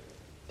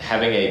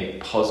 having a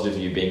positive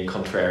view, being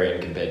contrarian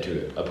compared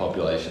to a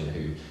population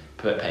who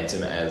paints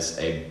him as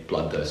a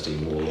bloodthirsty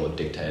warlord,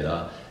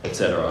 dictator,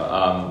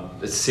 etc.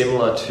 It's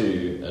similar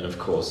to, and of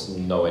course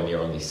nowhere near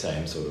on the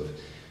same sort of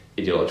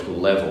ideological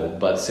level,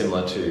 but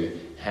similar to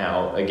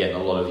how, again,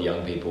 a lot of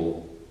young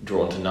people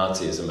drawn to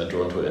Nazism are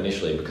drawn to it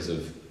initially because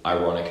of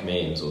ironic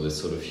memes, or this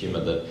sort of humour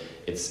that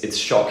it's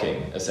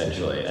shocking,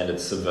 essentially, and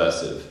it's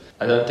subversive.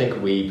 I don't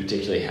think we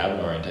particularly have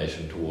an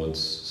orientation towards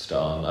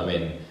Stalin. I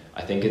mean,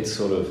 I think it's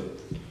sort of,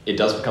 it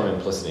does become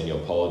implicit in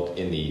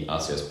in the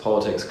RCO's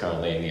politics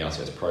currently, in the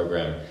RCO's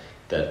program,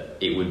 that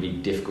it would be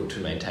difficult to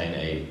maintain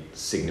a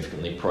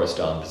significantly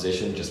pro-Stalin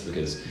position, just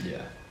because,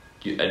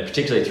 and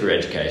particularly through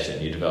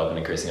education, you develop an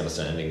increasing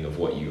understanding of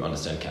what you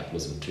understand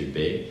capitalism to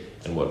be,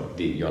 and what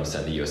you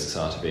understand the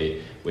USSR to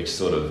be, which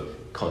sort of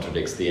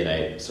contradicts the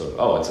innate sort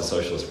of, it's a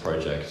socialist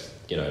project,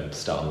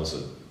 Stalin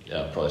was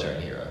a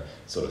proletarian hero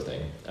sort of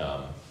thing.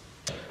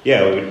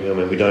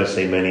 We don't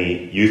see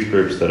many youth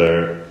groups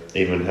that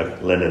even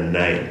have Lenin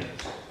named.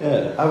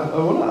 Yeah, I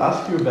want to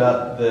ask you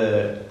about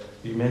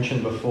you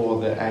mentioned before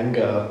the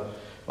anger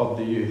of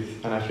the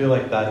youth, and I feel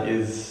like that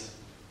is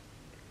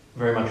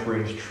very much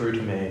rings true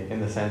to me in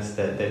the sense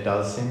that there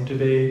does seem to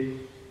be,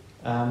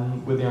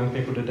 with young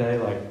people today,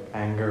 like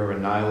anger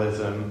and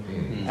nihilism,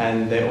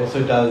 and there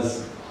also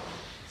does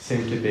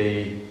seem to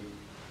be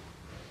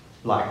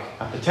like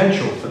a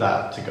potential for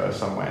that to go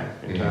somewhere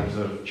in terms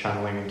of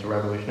channeling into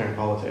revolutionary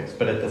politics,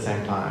 but at the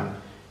same time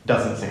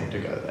doesn't seem to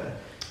go there.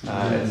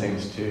 It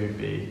seems to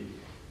be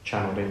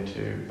channeled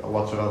into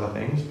lots of other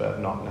things, but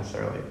not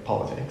necessarily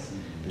politics.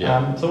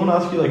 Yeah. So I want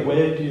to ask you, like,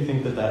 where do you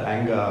think that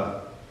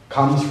anger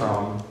comes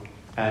from,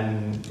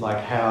 and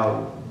like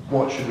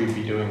what should we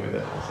be doing with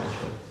it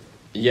essentially?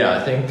 Yeah,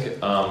 I think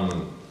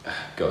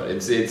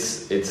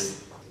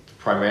it's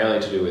primarily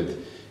to do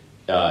with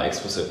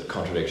explicit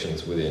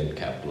contradictions within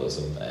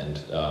capitalism and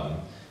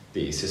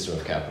the system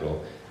of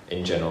capital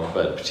in general,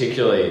 but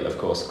particularly, of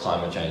course,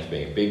 climate change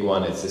being a big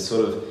one. It's this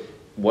sort of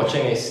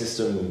watching a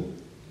system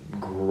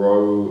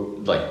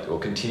grow, or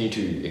continue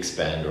to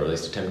expand, or at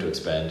least attempt to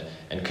expand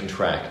and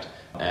contract,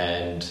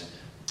 and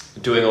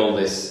doing all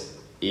this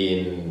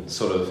in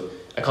sort of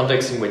a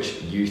context in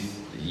which you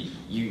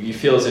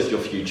feel as if your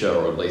future,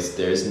 or at least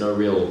there is no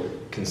real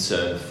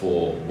concern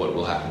for what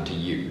will happen to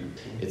you.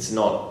 It's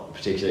not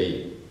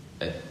particularly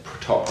a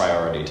top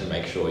priority to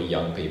make sure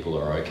young people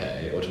are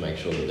okay, or to make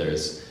sure that there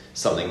is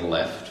something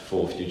left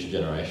for future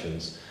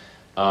generations.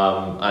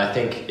 I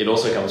think it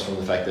also comes from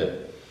the fact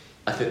that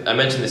I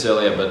mentioned this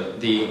earlier,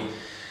 but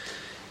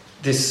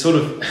this sort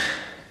of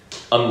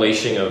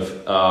unleashing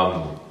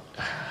of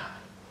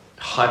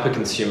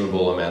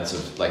hyper-consumable amounts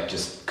of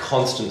just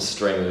constant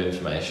stream of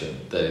information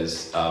that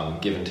is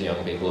given to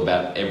young people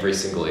about every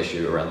single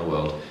issue around the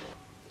world,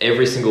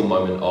 every single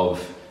moment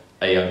of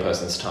a young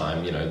person's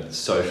time,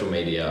 social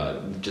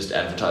media, just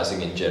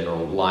advertising in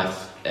general,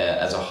 life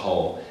as a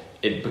whole.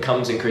 It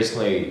becomes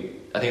increasingly,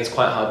 I think it's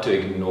quite hard to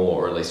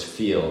ignore, or at least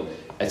feel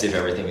as if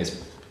everything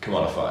is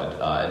commodified,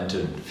 and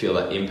to feel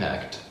that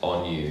impact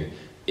on you.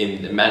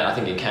 I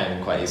think it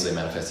can quite easily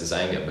manifest as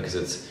anger,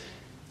 because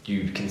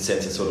you can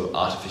sense a sort of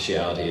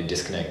artificiality, a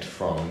disconnect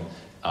from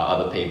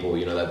other people,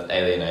 that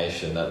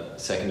alienation,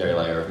 that secondary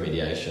layer of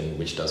mediation,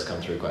 which does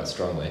come through quite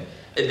strongly.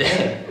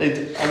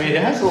 It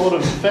has a lot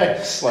of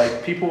effects.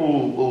 Like,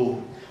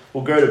 people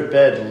will go to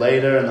bed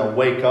later and they'll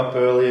wake up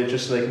earlier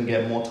just so they can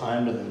get more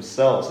time to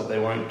themselves that they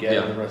won't get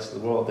in the rest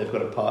of the world. They've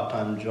got a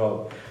part-time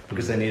job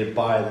because they need to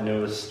buy the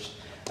newest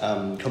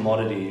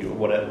commodity, or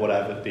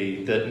whatever it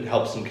be, that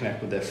helps them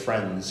connect with their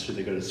friends who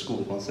they go to school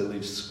with. Once they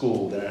leave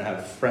school, they don't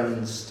have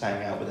friends to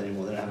hang out with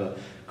anymore. They don't have a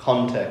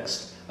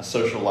context, a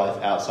social life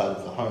outside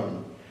of the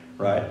home,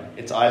 right?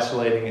 It's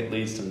isolating. It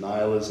leads to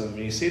nihilism.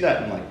 And you see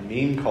that in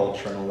meme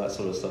culture and all that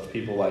sort of stuff.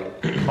 People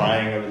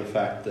crying over the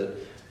fact that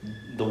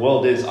the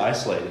world is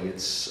isolating.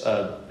 It's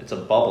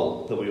a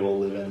bubble that we all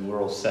live in.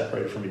 We're all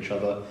separated from each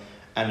other,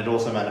 and it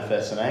also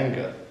manifests in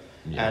anger.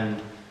 Yeah.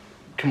 And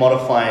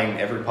commodifying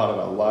every part of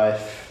our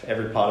life,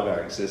 every part of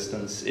our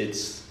existence,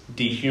 it's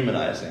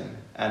dehumanizing,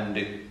 and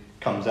it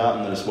comes out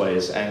in those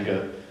ways: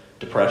 anger,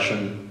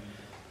 depression.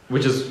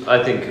 Which is,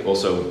 I think,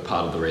 also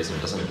part of the reason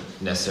it doesn't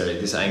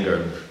necessarily, this anger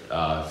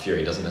and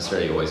fury doesn't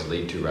necessarily always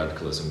lead to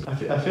radicalism. I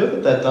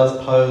feel that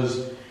does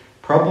pose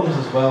problems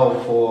as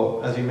well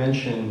for, as you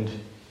mentioned,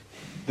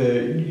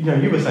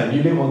 you were saying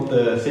you didn't want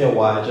the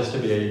CLY just to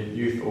be a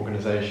youth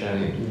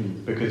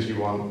organisation because you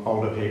want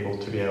older people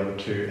to be able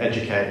to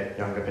educate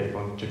younger people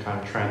and to kind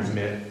of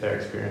transmit their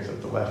experience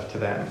of the left to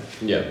them.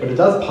 Yeah. But it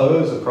does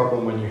pose a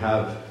problem when you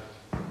have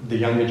the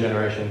younger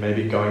generation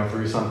maybe going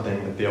through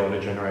something that the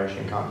older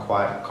generation can't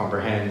quite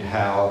comprehend,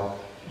 how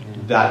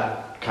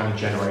that kind of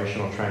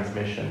generational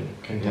transmission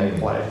can take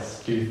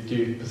place. Do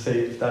you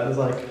perceive that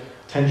as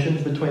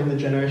tensions between the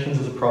generations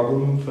as a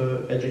problem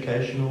for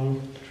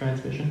educational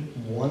transmission?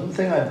 One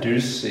thing I do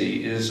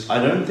see is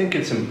I don't think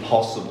it's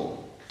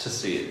impossible to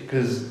see it,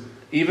 because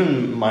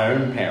even my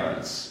own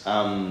parents,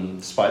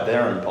 despite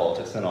their own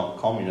politics, they're not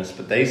communists,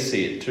 but they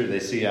see it too. They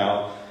see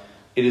how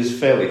it is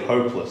fairly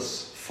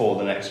hopeless for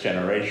the next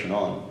generation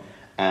on,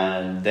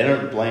 and they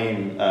don't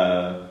blame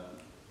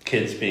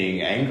kids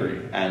being angry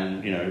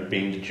and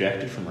being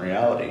dejected from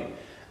reality.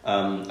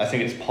 I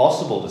think it's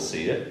possible to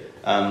see it.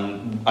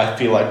 I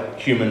feel like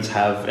humans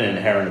have an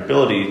inherent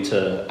ability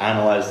to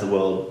analyze the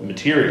world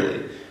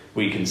materially.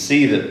 We can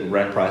see that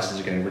rent prices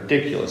are getting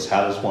ridiculous.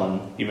 How does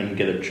one even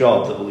get a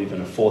job that will even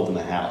afford them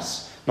a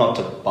house? Not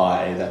to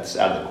buy, that's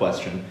out of the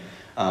question.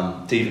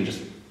 To even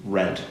just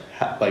rent,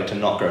 to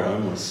not go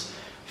homeless.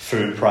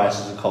 Food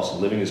prices, the cost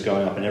of living is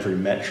going up in every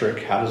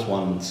metric. How does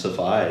one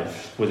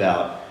survive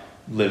without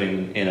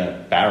living in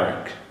a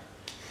barrack?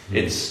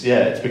 It's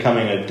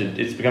becoming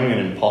an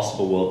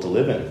impossible world to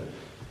live in.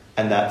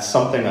 And that's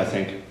something I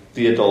think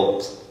the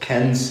adults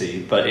can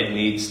see, but it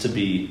needs to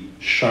be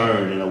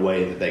shown in a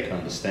way that they can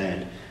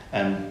understand.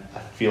 And I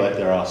feel like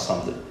there are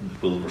some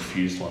that will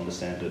refuse to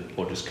understand it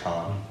or just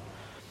can't.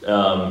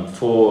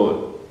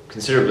 For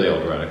considerably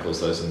older radicals,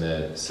 those in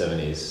their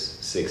 70s,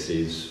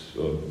 60s,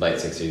 or late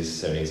 60s,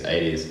 70s,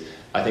 80s,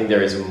 I think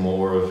there is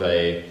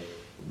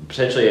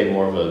potentially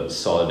more of a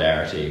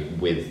solidarity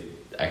with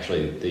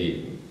actually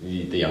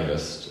the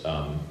youngest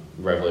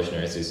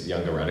revolutionaries, these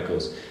younger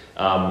radicals.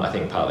 I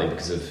think partly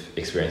because of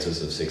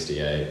experiences of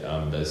 68,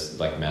 there's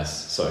like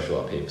mass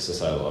societal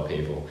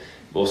upheaval.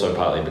 Also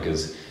partly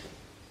because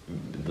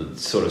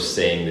sort of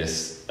seeing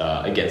this,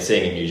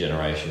 seeing a new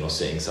generation or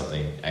seeing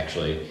something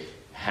actually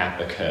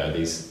occur,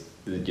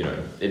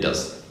 it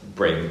does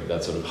bring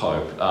that sort of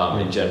hope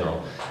in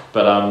general.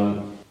 But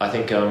I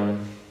think,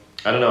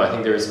 I don't know, I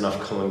think there is enough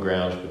common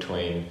ground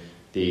between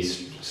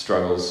these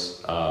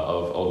struggles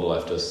of older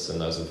leftists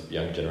and those of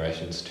younger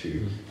generations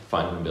to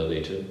find an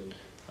ability to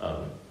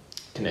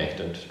connect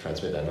and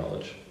transmit that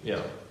knowledge.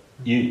 Yeah.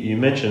 You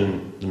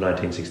mentioned the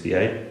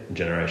 1968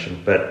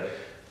 generation, but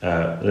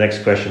the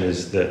next question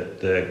is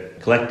that the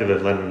collective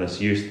of Leninist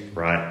youth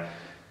write,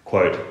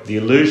 quote, "The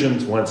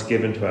illusions once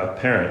given to our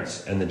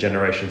parents and the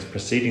generations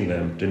preceding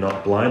them do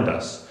not blind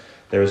us.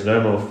 There is no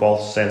more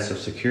false sense of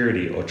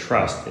security or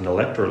trust in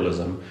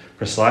electoralism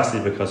precisely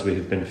because we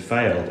have been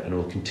failed and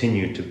will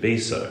continue to be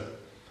so,"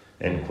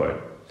 end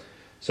quote.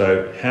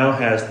 So how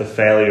has the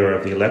failure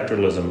of the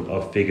electoralism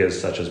of figures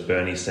such as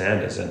Bernie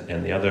Sanders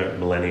and the other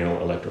millennial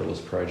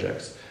electoralist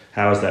projects,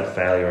 how has that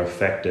failure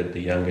affected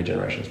the younger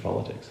generation's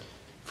politics?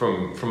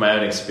 From my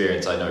own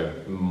experience, I know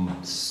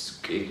a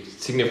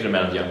significant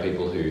amount of young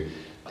people who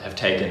have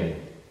taken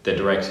their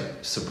direct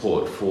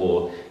support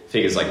for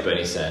figures like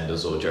Bernie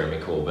Sanders or Jeremy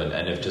Corbyn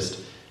and have just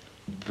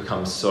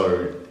become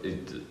so...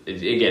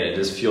 it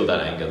has fueled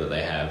that anger that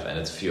they have, and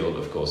it's fueled,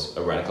 of course,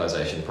 a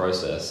radicalization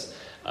process.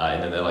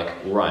 And then they're like,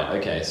 right,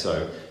 okay,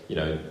 so,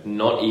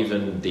 not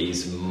even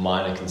these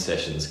minor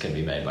concessions can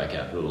be made by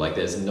capital. Like,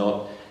 there's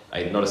not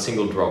a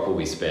single drop will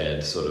be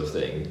spared sort of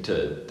thing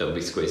that will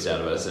be squeezed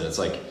out of us. And it's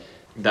like,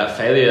 that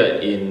failure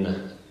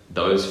in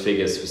those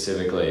figures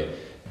specifically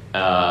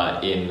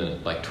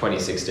in like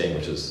 2016,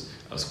 which was,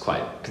 I was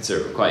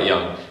quite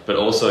young, but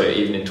also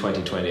even in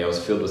 2020, I was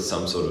filled with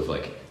some sort of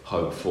like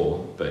hope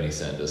for Bernie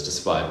Sanders,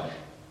 despite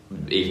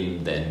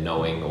even then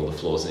knowing all the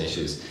flaws and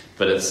issues.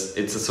 But it's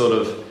a sort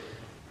of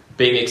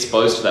being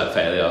exposed to that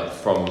failure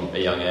from a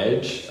young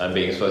age and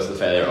being exposed to the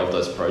failure of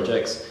those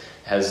projects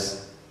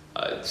has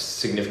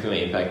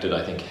significantly impacted,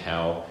 I think,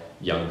 how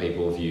young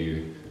people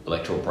view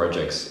electoral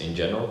projects in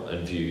general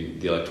and view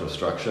the electoral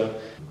structure.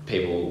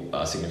 People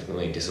are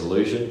significantly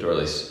disillusioned, or at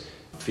least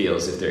feel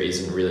as if there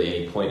isn't really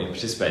any point in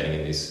participating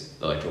in these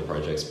electoral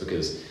projects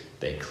because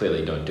they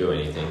clearly don't do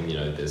anything.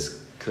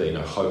 There's clearly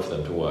no hope for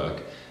them to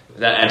work.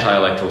 That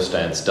anti-electoral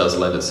stance does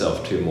lend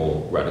itself to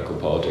more radical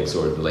politics,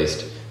 or at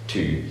least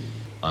to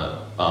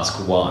ask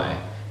why.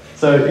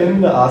 So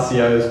in the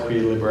RCO's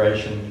Queer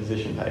Liberation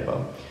position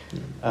paper,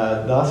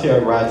 the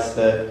RCO writes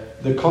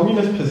that the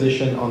communist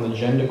position on the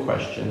gender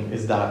question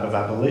is that of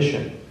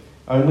abolition.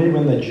 Only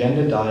when the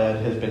gender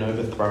dyad has been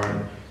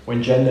overthrown,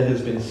 when gender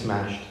has been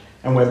smashed,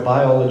 and where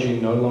biology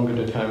no longer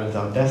determines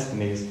our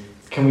destinies,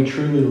 can we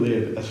truly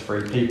live as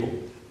free people.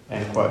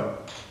 End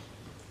quote.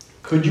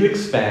 Could you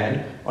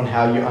expand on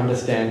how you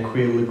understand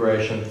queer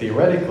liberation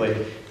theoretically,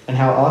 and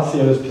how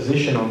RCO's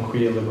position on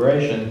queer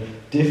liberation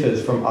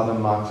differs from other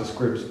Marxist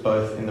groups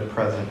both in the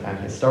present and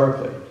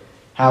historically?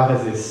 How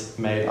has this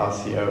made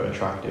RCO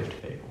attractive to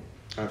people?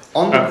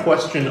 On the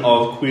question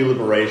of queer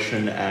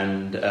liberation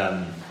and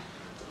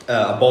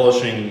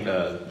abolishing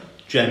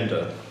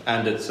gender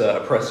and its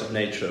oppressive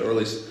nature, or at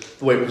least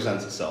the way it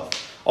presents itself.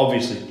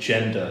 Obviously,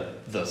 gender,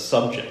 the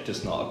subject,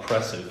 is not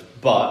oppressive,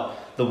 but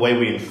the way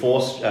we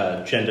enforce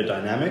gender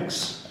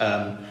dynamics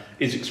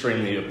is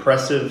extremely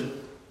oppressive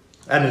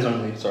and is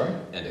only,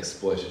 And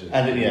exploitative.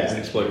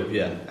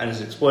 And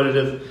is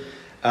exploitative.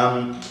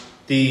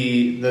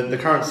 The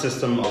current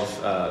system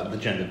of the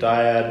gender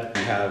dyad,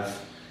 we have...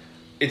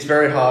 It's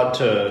very hard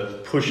to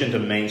push into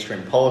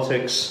mainstream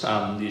politics,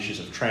 the issues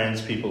of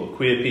trans people or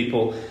queer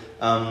people.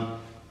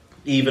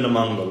 Even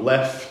among the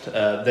left,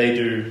 they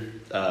do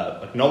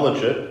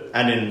acknowledge it,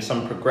 and in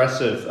some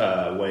progressive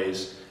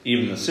ways,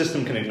 even the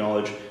system can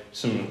acknowledge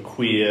some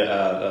queer,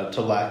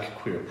 to lack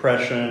queer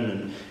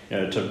oppression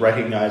and to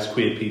recognize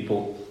queer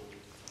people.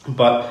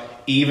 But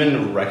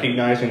even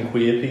recognizing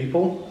queer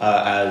people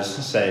as,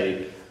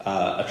 say,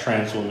 a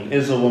trans woman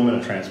is a woman,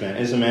 a trans man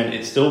is a man,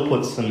 it still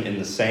puts them in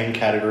the same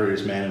category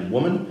as man and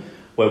woman,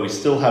 where we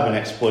still have an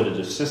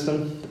exploitative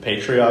system, the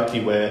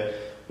patriarchy, where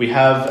we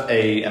have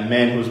a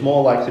man who is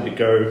more likely to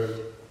go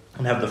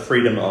and have the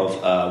freedom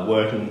of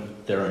working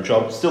their own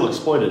job, still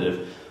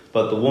exploitative,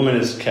 but the woman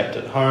is kept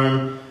at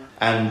home,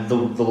 and the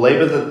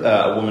labour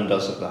that a woman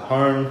does at the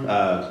home,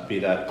 be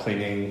that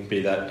cleaning, be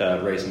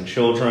that raising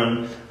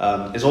children,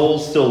 is all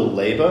still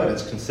labour, and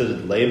it's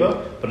considered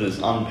labour, but it is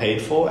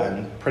unpaid for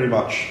and pretty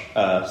much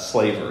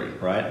slavery,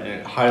 right?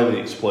 And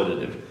highly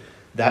exploitative.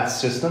 That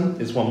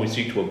system is one we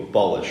seek to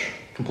abolish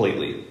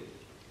completely,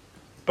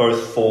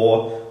 both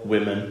for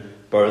women,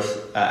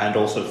 and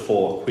also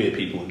for queer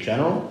people in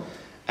general.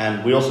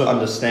 And we also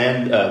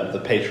understand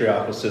the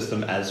patriarchal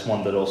system as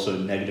one that also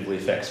negatively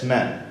affects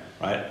men,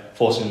 right?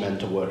 Forcing men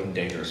to work in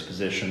dangerous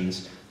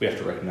positions. We have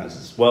to recognize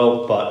this as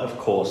well. But of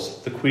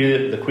course, the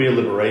queer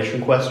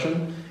liberation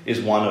question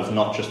is one of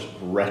not just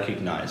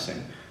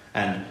recognizing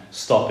and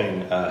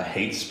stopping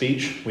hate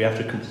speech. We have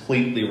to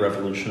completely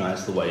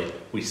revolutionize the way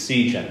we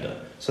see gender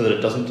so that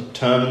it doesn't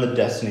determine the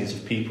destinies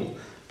of people.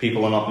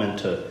 People are not meant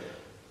to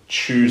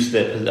choose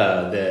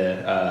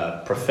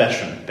their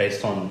profession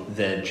based on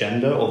their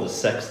gender or the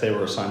sex they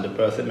were assigned at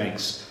birth. It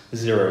makes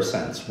zero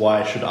sense.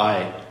 Why should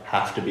I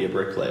have to be a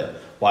bricklayer?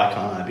 Why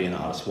can't I be an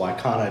artist? Why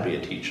can't I be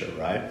a teacher,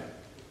 right?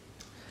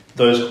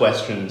 Those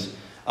questions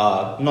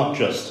are not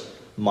just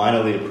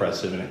minorly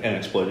oppressive and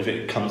exploitative.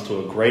 It comes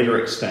to a greater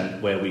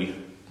extent where we,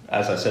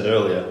 as I said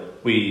earlier,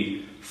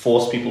 we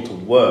force people to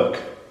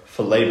work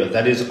for labor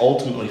that is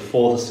ultimately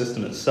for the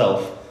system itself,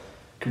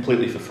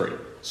 completely for free.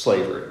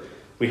 Slavery.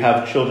 We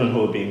have children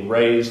who are being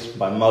raised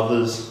by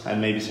mothers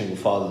and maybe single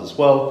fathers as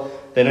well.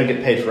 They don't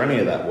get paid for any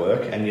of that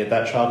work, and yet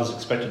that child is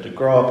expected to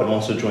grow up and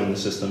also join the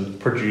system,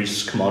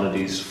 produce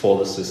commodities for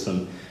the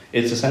system.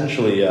 It's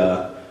essentially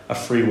a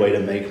free way to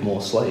make more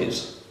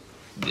slaves.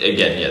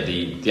 Again, yeah,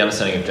 the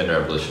understanding of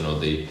gender abolition, or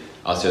the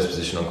RCO's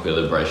position on queer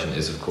liberation,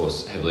 is of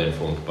course heavily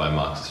informed by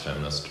Marxist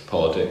feminist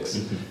politics.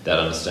 That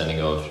understanding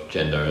of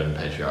gender and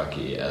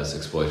patriarchy as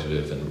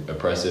exploitative and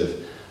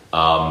oppressive,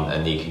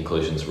 and the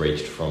conclusions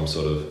reached from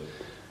sort of,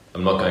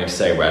 I'm not going to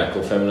say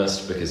radical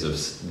feminist because of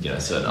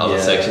certain other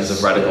sections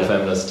of radical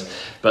feminist,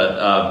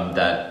 but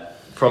that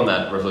from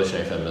that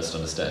revolutionary feminist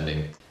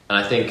understanding. And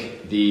I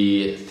think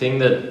the thing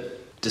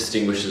that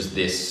distinguishes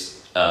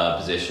this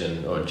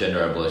position, or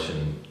gender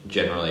abolition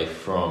generally,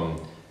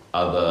 from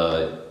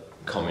other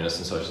communist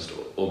and socialist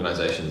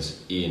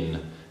organisations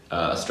in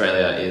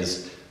Australia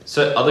is,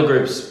 so other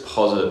groups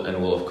posit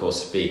and will of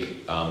course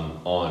speak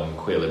on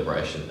queer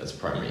liberation as a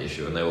primary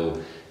issue, and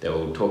they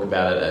will talk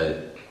about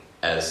it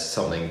as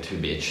something to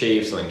be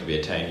achieved, something to be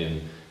attained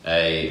in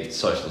a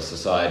socialist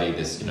society,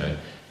 this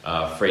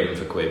freedom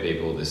for queer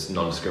people, this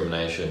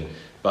non-discrimination,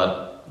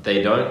 but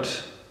they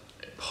don't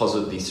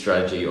posit the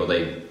strategy, or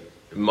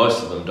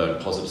most of them don't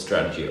posit a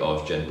strategy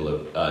of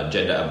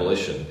gender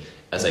abolition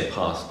as a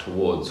path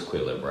towards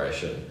queer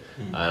liberation.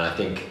 And I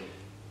think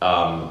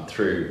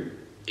through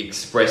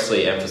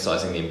expressly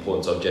emphasising the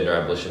importance of gender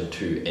abolition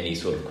to any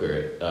sort of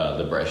queer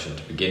liberation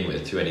to begin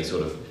with, to any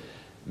sort of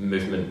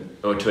movement,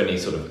 or to any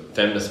sort of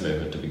feminist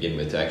movement to begin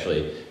with, to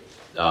actually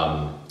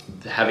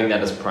having that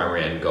as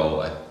primary end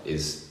goal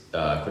is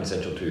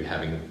quintessential to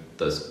having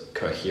that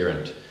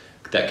coherent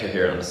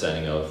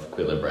understanding of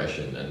queer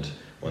liberation, and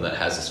one that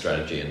has a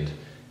strategy and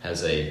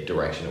has a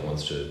direction it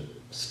wants to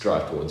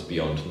strive towards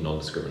beyond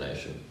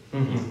non-discrimination.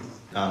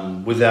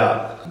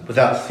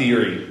 Without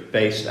theory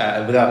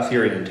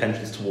and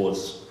intentions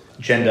towards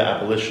gender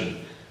abolition,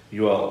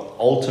 you are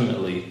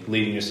ultimately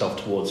leading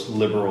yourself towards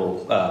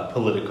liberal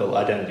political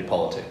identity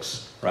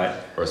politics, right?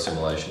 Or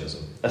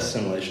assimilationism.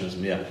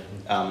 Assimilationism, yeah.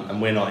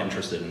 And we're not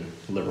interested in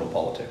liberal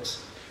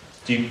politics.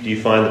 Do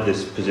you find that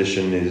this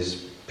position is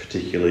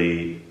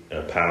particularly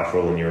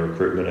powerful in your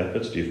recruitment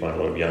efforts? Do you find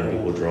a lot of young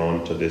people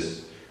drawn to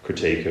this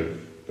critique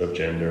of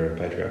gender and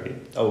patriarchy?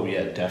 Oh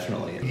yeah,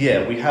 definitely.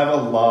 Yeah, we have a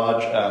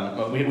large,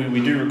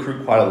 we do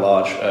recruit quite a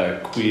large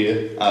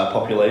queer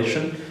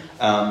population,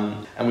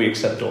 and we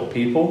accept all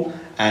people,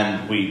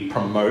 and we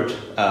promote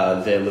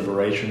their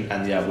liberation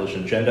and the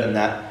abolition of gender, and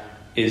that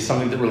is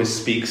something that really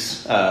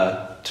speaks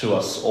to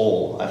us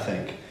all, I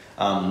think,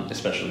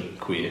 especially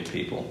queer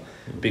people,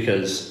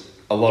 because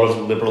a lot of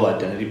liberal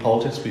identity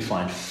politics we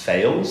find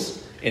fails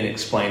in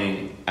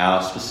explaining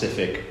our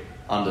specific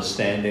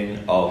understanding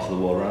of the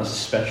world around us,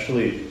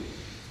 especially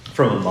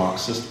from a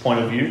Marxist point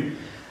of view.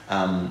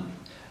 A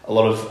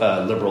lot of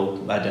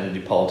liberal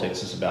identity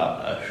politics is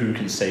about who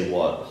can say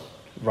what,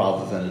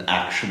 rather than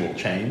actual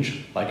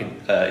change. Like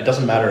it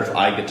doesn't matter if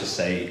I get to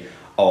say,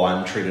 "Oh,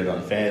 I'm treated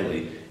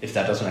unfairly," if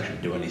that doesn't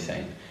actually do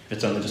anything. If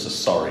it's only just a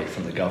sorry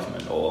from the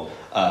government, or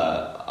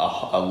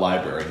a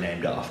library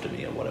named after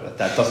me, or whatever,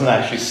 that doesn't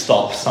actually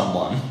stop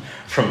someone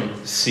from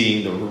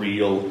seeing the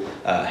real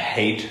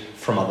hate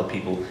from other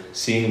people,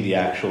 seeing the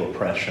actual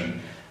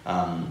oppression.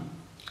 I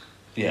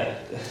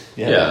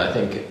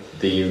think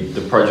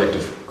the project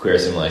of queer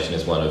assimilation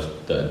is one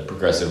of the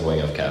progressive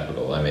wing of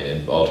capital. I mean,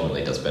 it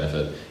ultimately does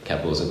benefit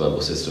capital as a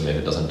global system if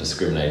it doesn't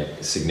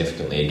discriminate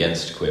significantly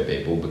against queer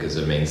people, because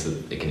it means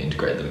that it can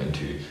integrate them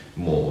into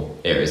more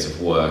areas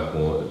of work,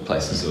 more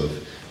places of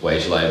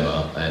wage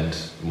labour, and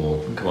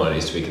more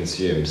commodities to be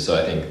consumed. So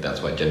I think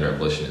that's why gender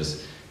abolition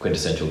is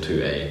quintessential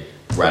to a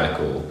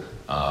radical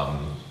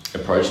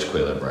approach to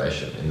queer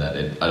liberation, in that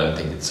I don't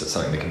think it's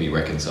something that can be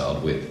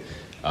reconciled with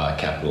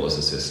capital as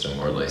a system,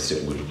 or at least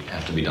it would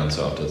have to be done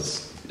so after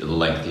a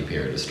lengthy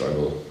period of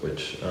struggle,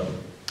 which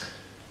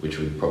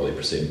would probably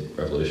precede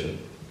revolution.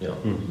 Yeah.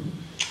 Mm-hmm.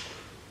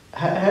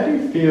 How do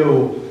you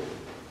feel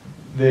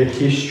the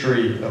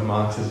history of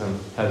Marxism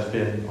has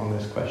been on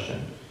this question?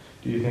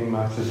 Do you think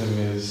Marxism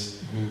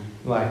is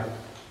like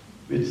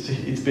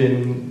it's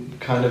been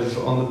kind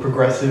of on the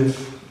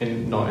progressive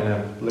not in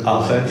a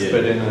liberal sense,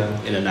 but in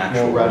an a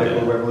actual more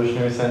radical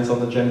revolutionary sense on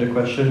the gender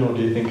question, or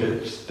do you think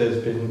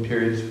there's been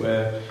periods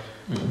where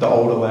the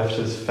older left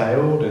has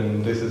failed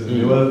and this is a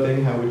newer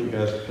thing? How would you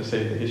guys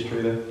perceive the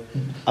history there?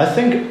 I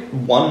think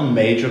one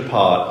major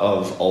part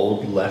of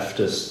old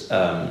leftist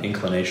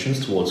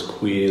inclinations towards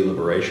queer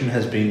liberation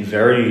has been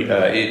very,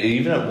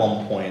 even at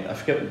one point, I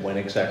forget when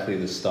exactly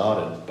this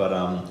started, but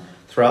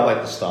throughout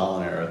like the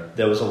Stalin era,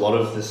 there was a lot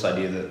of this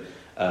idea that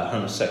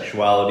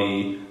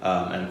homosexuality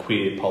and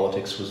queer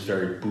politics was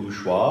very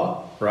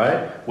bourgeois,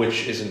 right?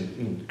 Which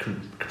isn't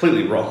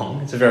completely wrong.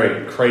 It's a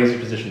very crazy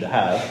position to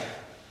have,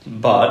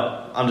 but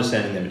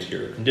understanding their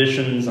material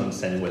conditions,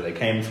 understanding where they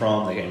came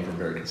from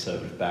very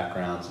conservative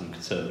backgrounds and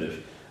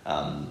conservative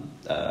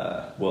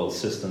world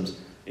systems.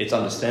 It's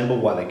understandable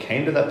why they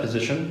came to that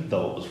position,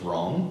 though it was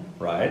wrong,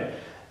 right?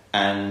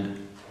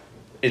 And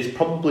it's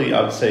probably,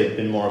 I would say,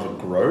 been more of a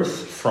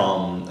growth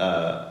from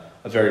a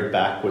very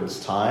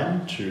backwards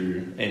time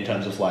in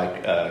terms of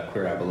like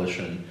queer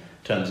abolition, in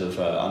terms of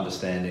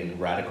understanding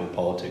radical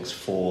politics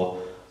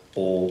for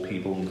all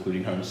people,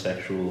 including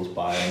homosexuals,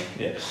 I'm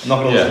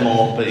not going to list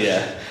more,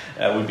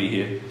 but we'd be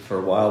here for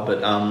a while.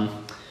 But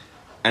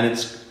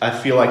and I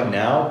feel like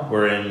now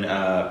we're in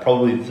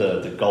probably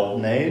the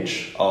golden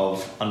age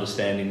of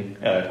understanding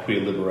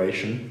queer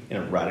liberation in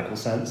a radical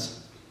sense.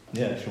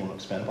 Yeah, if you want to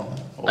expand on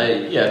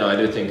that. I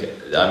do think.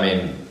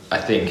 I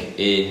think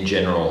in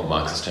general,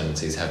 Marxist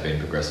tendencies have been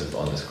progressive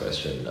on this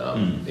question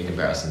in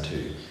comparison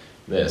to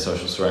their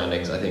social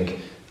surroundings. I think.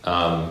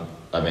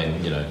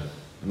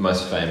 The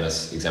most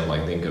famous example I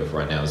can think of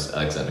right now is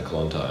Alexander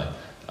Kollontai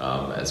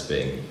as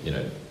being,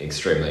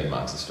 extremely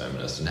Marxist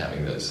feminist and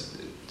having those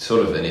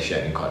sort of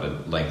initiating quite a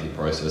lengthy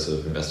process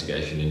of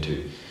investigation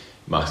into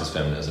Marxist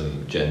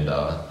feminism,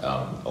 gender,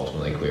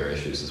 ultimately queer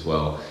issues as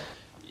well.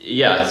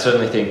 Yeah, I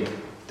certainly think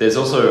there's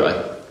also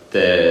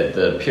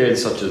the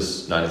periods such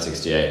as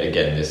 1968,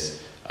 again,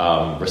 this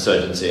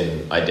resurgence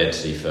in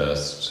identity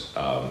first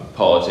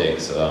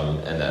politics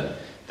and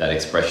that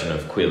expression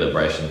of queer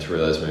liberation through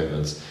those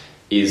movements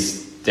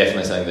is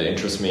definitely something that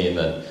interests me, in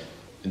that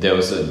there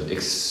was an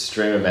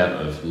extreme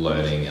amount of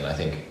learning and I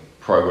think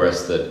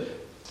progress that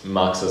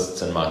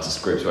Marxists and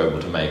Marxist groups were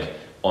able to make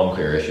on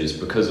queer issues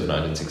because of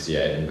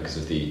 1968 and because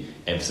of the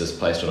emphasis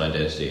placed on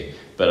identity.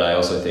 But I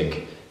also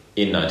think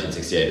in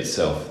 1968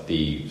 itself,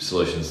 the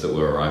solutions that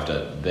were arrived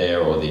at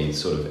there, or the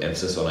sort of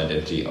emphasis on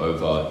identity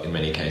over, in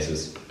many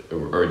cases, a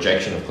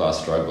rejection of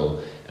class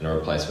struggle and a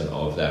replacement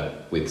of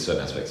that with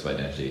certain aspects of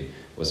identity,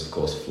 was of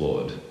course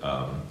flawed.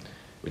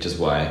 Which is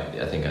why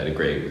I think I'd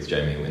agree with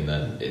Jamie in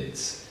that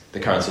it's the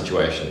current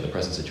situation, the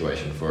present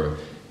situation, for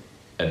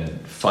a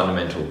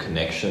fundamental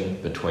connection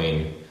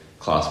between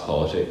class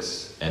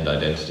politics and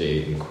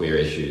identity and queer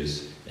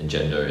issues and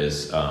gender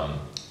is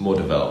more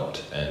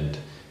developed and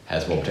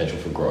has more potential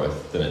for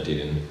growth than it did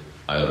in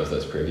either of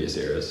those previous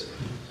eras.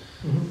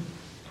 Mm-hmm.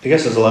 I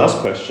guess as a last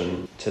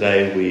question,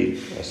 today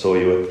I saw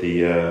you at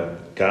the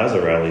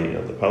Gaza rally,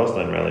 the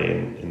Palestine rally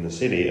in the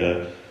city.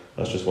 I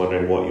was just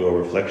wondering what your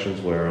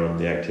reflections were on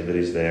the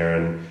activities there,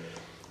 and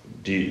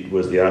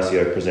was the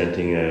RCO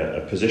presenting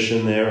a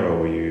position there, or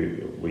were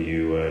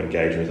you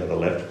engaging with other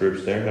left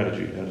groups there? How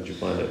did you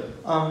find it?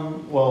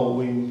 Well,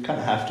 we kind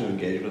of have to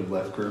engage with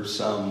left groups.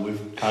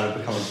 We've kind of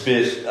become a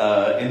bit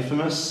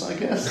infamous, I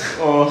guess,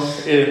 or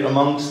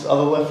amongst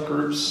other left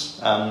groups,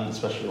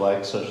 especially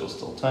like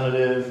Socialist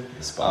Alternative,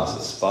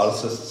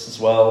 Spartacists as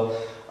well.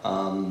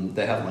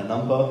 They have my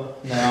number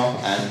now,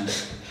 and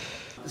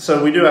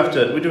so we do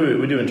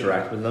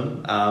interact with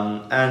them,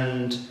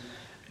 and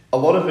a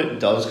lot of it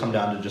does come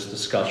down to just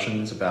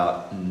discussions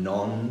about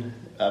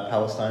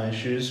non-Palestine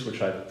issues,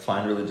 which I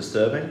find really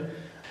disturbing.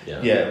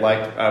 Yeah,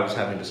 like I was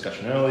having a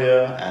discussion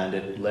earlier, and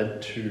it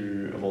led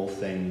to, of all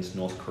things,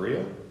 North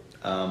Korea,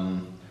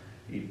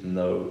 even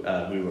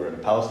though we were at a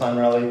Palestine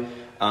rally.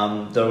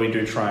 Though we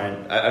do try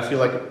and... I feel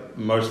like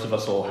most of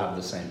us all have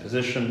the same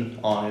position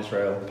on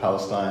Israel,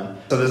 Palestine.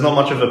 So there's not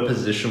much of a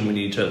position we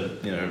need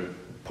to,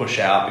 push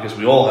out, because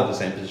we all have the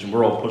same position.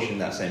 We're all pushing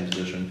that same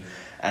position.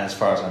 And as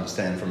far as I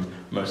understand from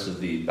most of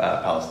the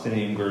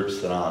Palestinian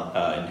groups that aren't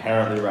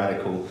inherently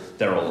radical,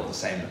 they're all of the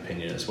same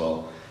opinion as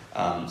well.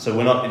 So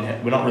we're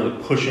not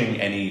really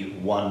pushing any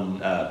one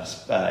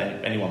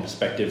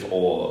perspective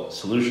or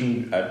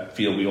solution. I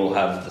feel we all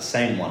have the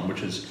same one,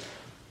 which is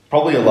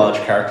probably a large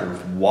character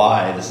of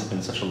why this has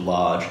been such a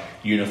large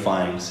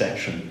unifying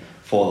section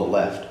for the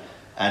left,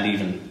 and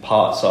even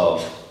parts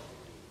of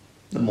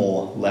the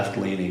more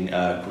left-leaning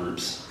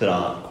groups that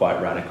aren't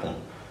quite radical.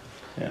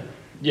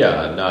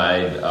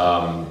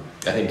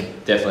 I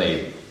think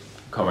definitely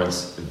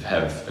comrades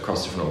have,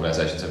 across different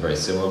organisations, have very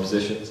similar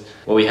positions.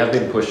 What we have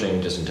been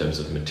pushing, just in terms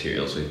of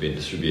materials we've been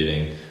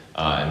distributing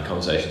and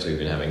conversations we've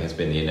been having, has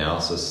been the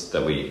analysis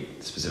that we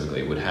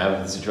specifically would have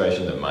of the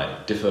situation that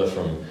might differ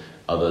from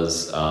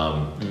others.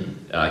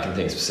 I can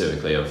think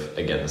specifically of,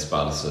 again, the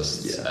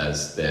Spartacists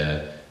as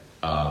their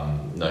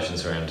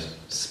notions around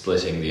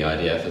splitting the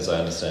IDF, as I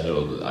understand it,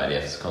 or the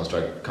IDF's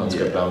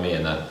conscript army,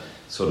 and that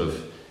sort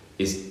of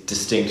is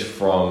distinct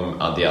from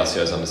the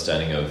RCO's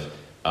understanding of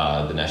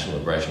the national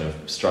liberation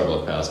of struggle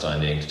of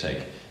Palestine needing to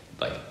take,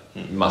 like,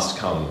 must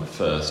come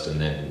first,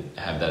 and then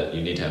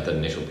you need to have that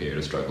initial period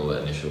of struggle,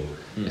 that initial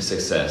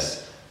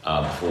success,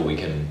 before we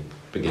can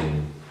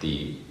begin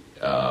the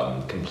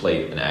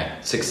complete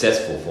and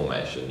successful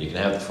formation. You can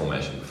have the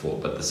formation before,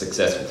 but the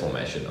successful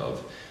formation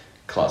of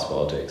class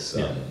politics,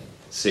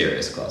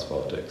 serious class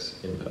politics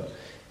in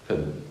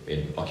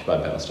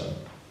occupied Palestine.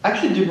 I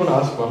actually did want to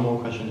ask one more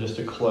question just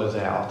to close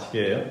out.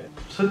 Yeah.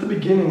 So at the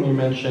beginning you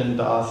mentioned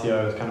the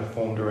RCO is kind of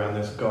formed around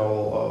this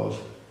goal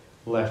of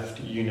left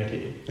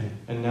unity.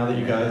 And now that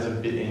you guys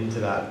have bit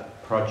into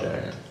that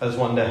project, I just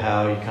wonder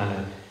how you kind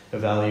of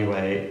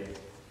evaluate,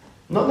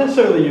 not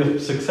necessarily your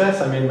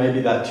success, I mean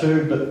maybe that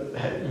too, but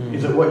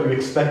is it what you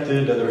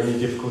expected? Are there any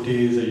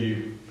difficulties? Are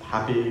you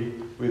happy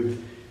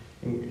with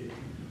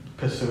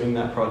pursuing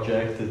that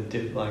project? Have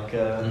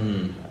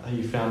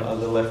you found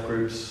other left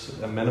groups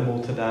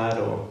amenable to that,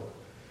 or?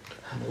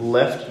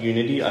 Left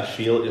unity, I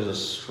feel, is a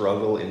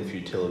struggle in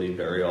futility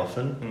very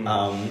often.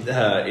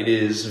 It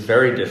is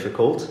very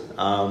difficult,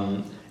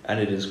 and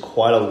it is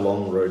quite a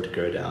long road to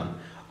go down.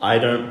 I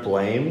don't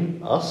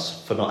blame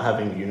us for not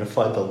having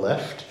unified the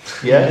left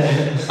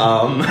yet.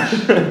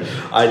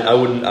 I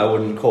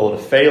wouldn't call it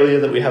a failure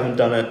that we haven't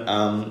done it.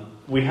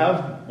 We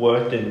have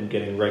worked in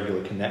getting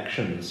regular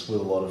connections with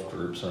a lot of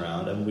groups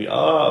around, and we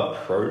are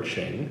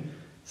approaching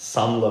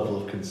some level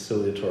of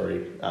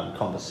conciliatory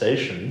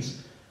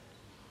conversations.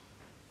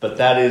 But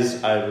that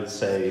is, I would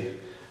say,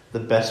 the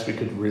best we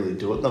could really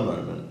do at the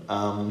moment.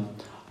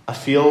 I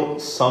feel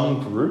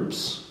some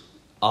groups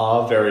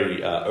are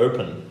very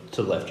open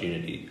to left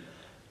unity.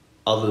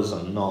 Others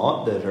are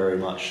not. They're very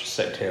much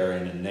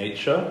sectarian in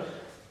nature.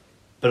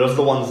 But of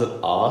the ones that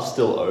are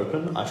still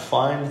open, I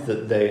find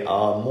that they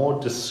are more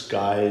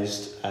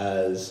disguised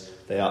as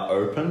they are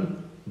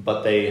open,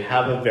 but they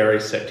have a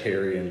very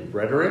sectarian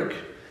rhetoric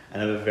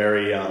and have a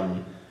very...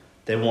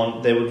 They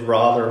would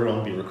rather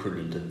everyone be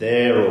recruited into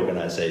their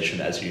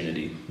organisation as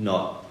unity,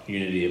 not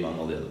unity among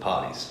all the other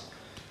parties.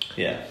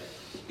 Yeah.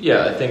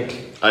 Yeah, I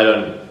think I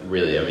don't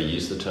really ever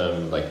use the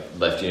term like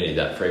left unity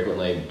that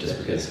frequently, just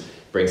because it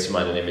brings to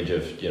mind an image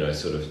of,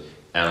 sort of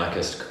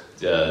anarchist,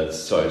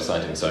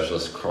 scientific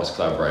socialist cross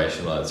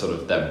collaboration, like sort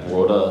of that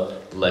broader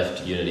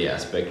left unity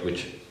aspect,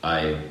 which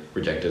I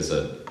reject as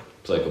a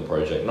political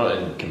project,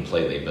 not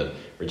completely, but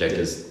reject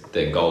as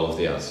the goal of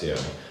the RCO.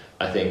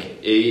 I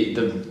think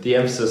the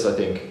emphasis, I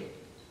think,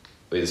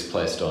 is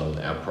placed on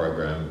our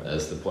program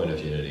as the point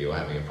of unity, or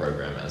having a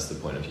program as the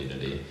point of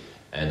unity.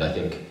 And I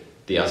think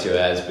the RCO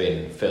has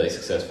been fairly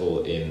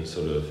successful in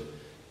sort of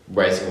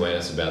raising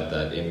awareness about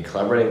that, in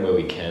collaborating where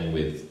we can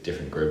with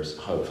different groups,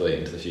 hopefully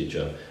into the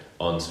future,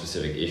 on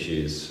specific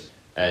issues,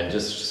 and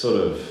just sort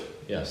of,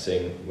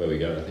 seeing where we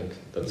go. I think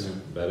that's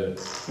about it.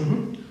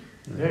 Mm-hmm.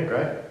 Yeah,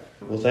 great.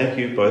 Well, thank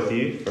you, both of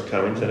you, for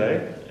coming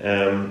today.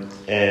 And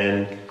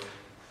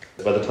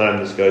by the time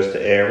this goes to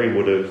air, we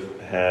would have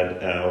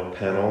had our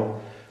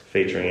panel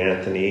featuring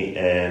Anthony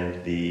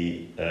and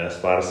the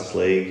Spartacus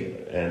League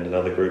and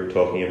another group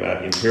talking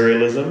about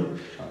imperialism.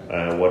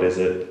 What is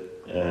it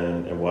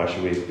and why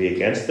should we be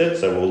against it?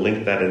 So we'll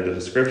link that in the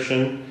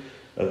description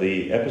of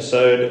the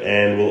episode,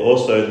 and we'll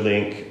also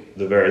link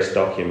the various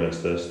documents,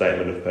 the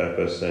Statement of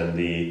Purpose and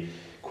the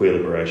Queer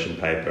Liberation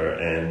paper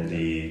and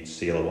the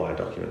CLY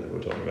document that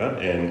we're talking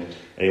about. And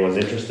anyone's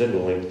interested,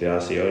 we'll link to the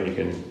RCO and you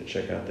can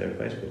check out their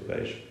Facebook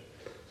page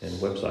and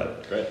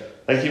website. Great.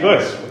 Thank you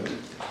both.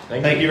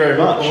 Thank you very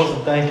much.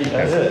 Awesome, thank you.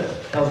 That's it.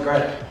 That was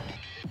great.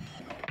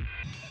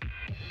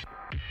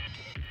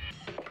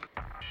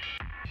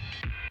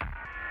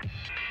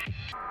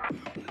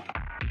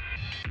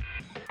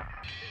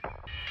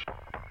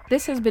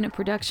 This has been a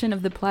production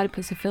of the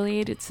Platypus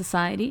Affiliated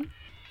Society,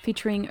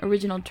 featuring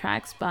original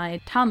tracks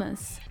by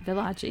Thomas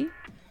Villaggi.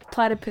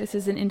 Platypus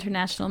is an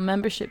international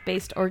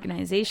membership-based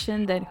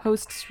organization that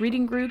hosts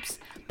reading groups,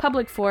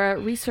 public fora,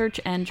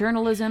 research, and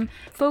journalism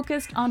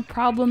focused on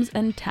problems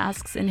and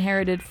tasks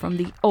inherited from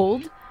the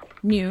old,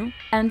 new,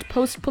 and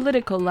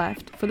post-political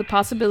left for the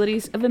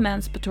possibilities of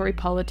emancipatory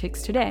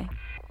politics today.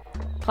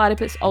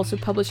 Platypus also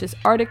publishes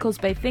articles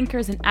by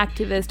thinkers and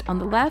activists on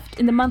the left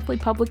in the monthly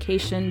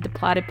publication The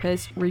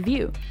Platypus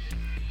Review.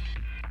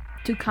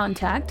 To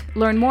contact,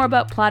 learn more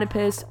about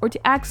Platypus, or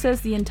to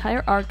access the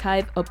entire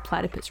archive of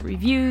Platypus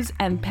reviews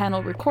and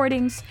panel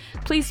recordings,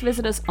 please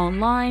visit us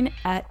online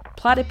at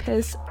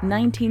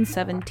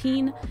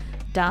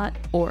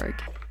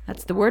platypus1917.org.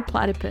 That's the word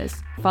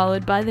platypus,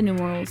 followed by the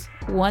numerals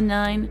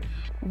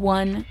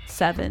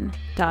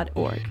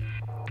 1917.org.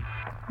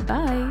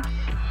 Bye!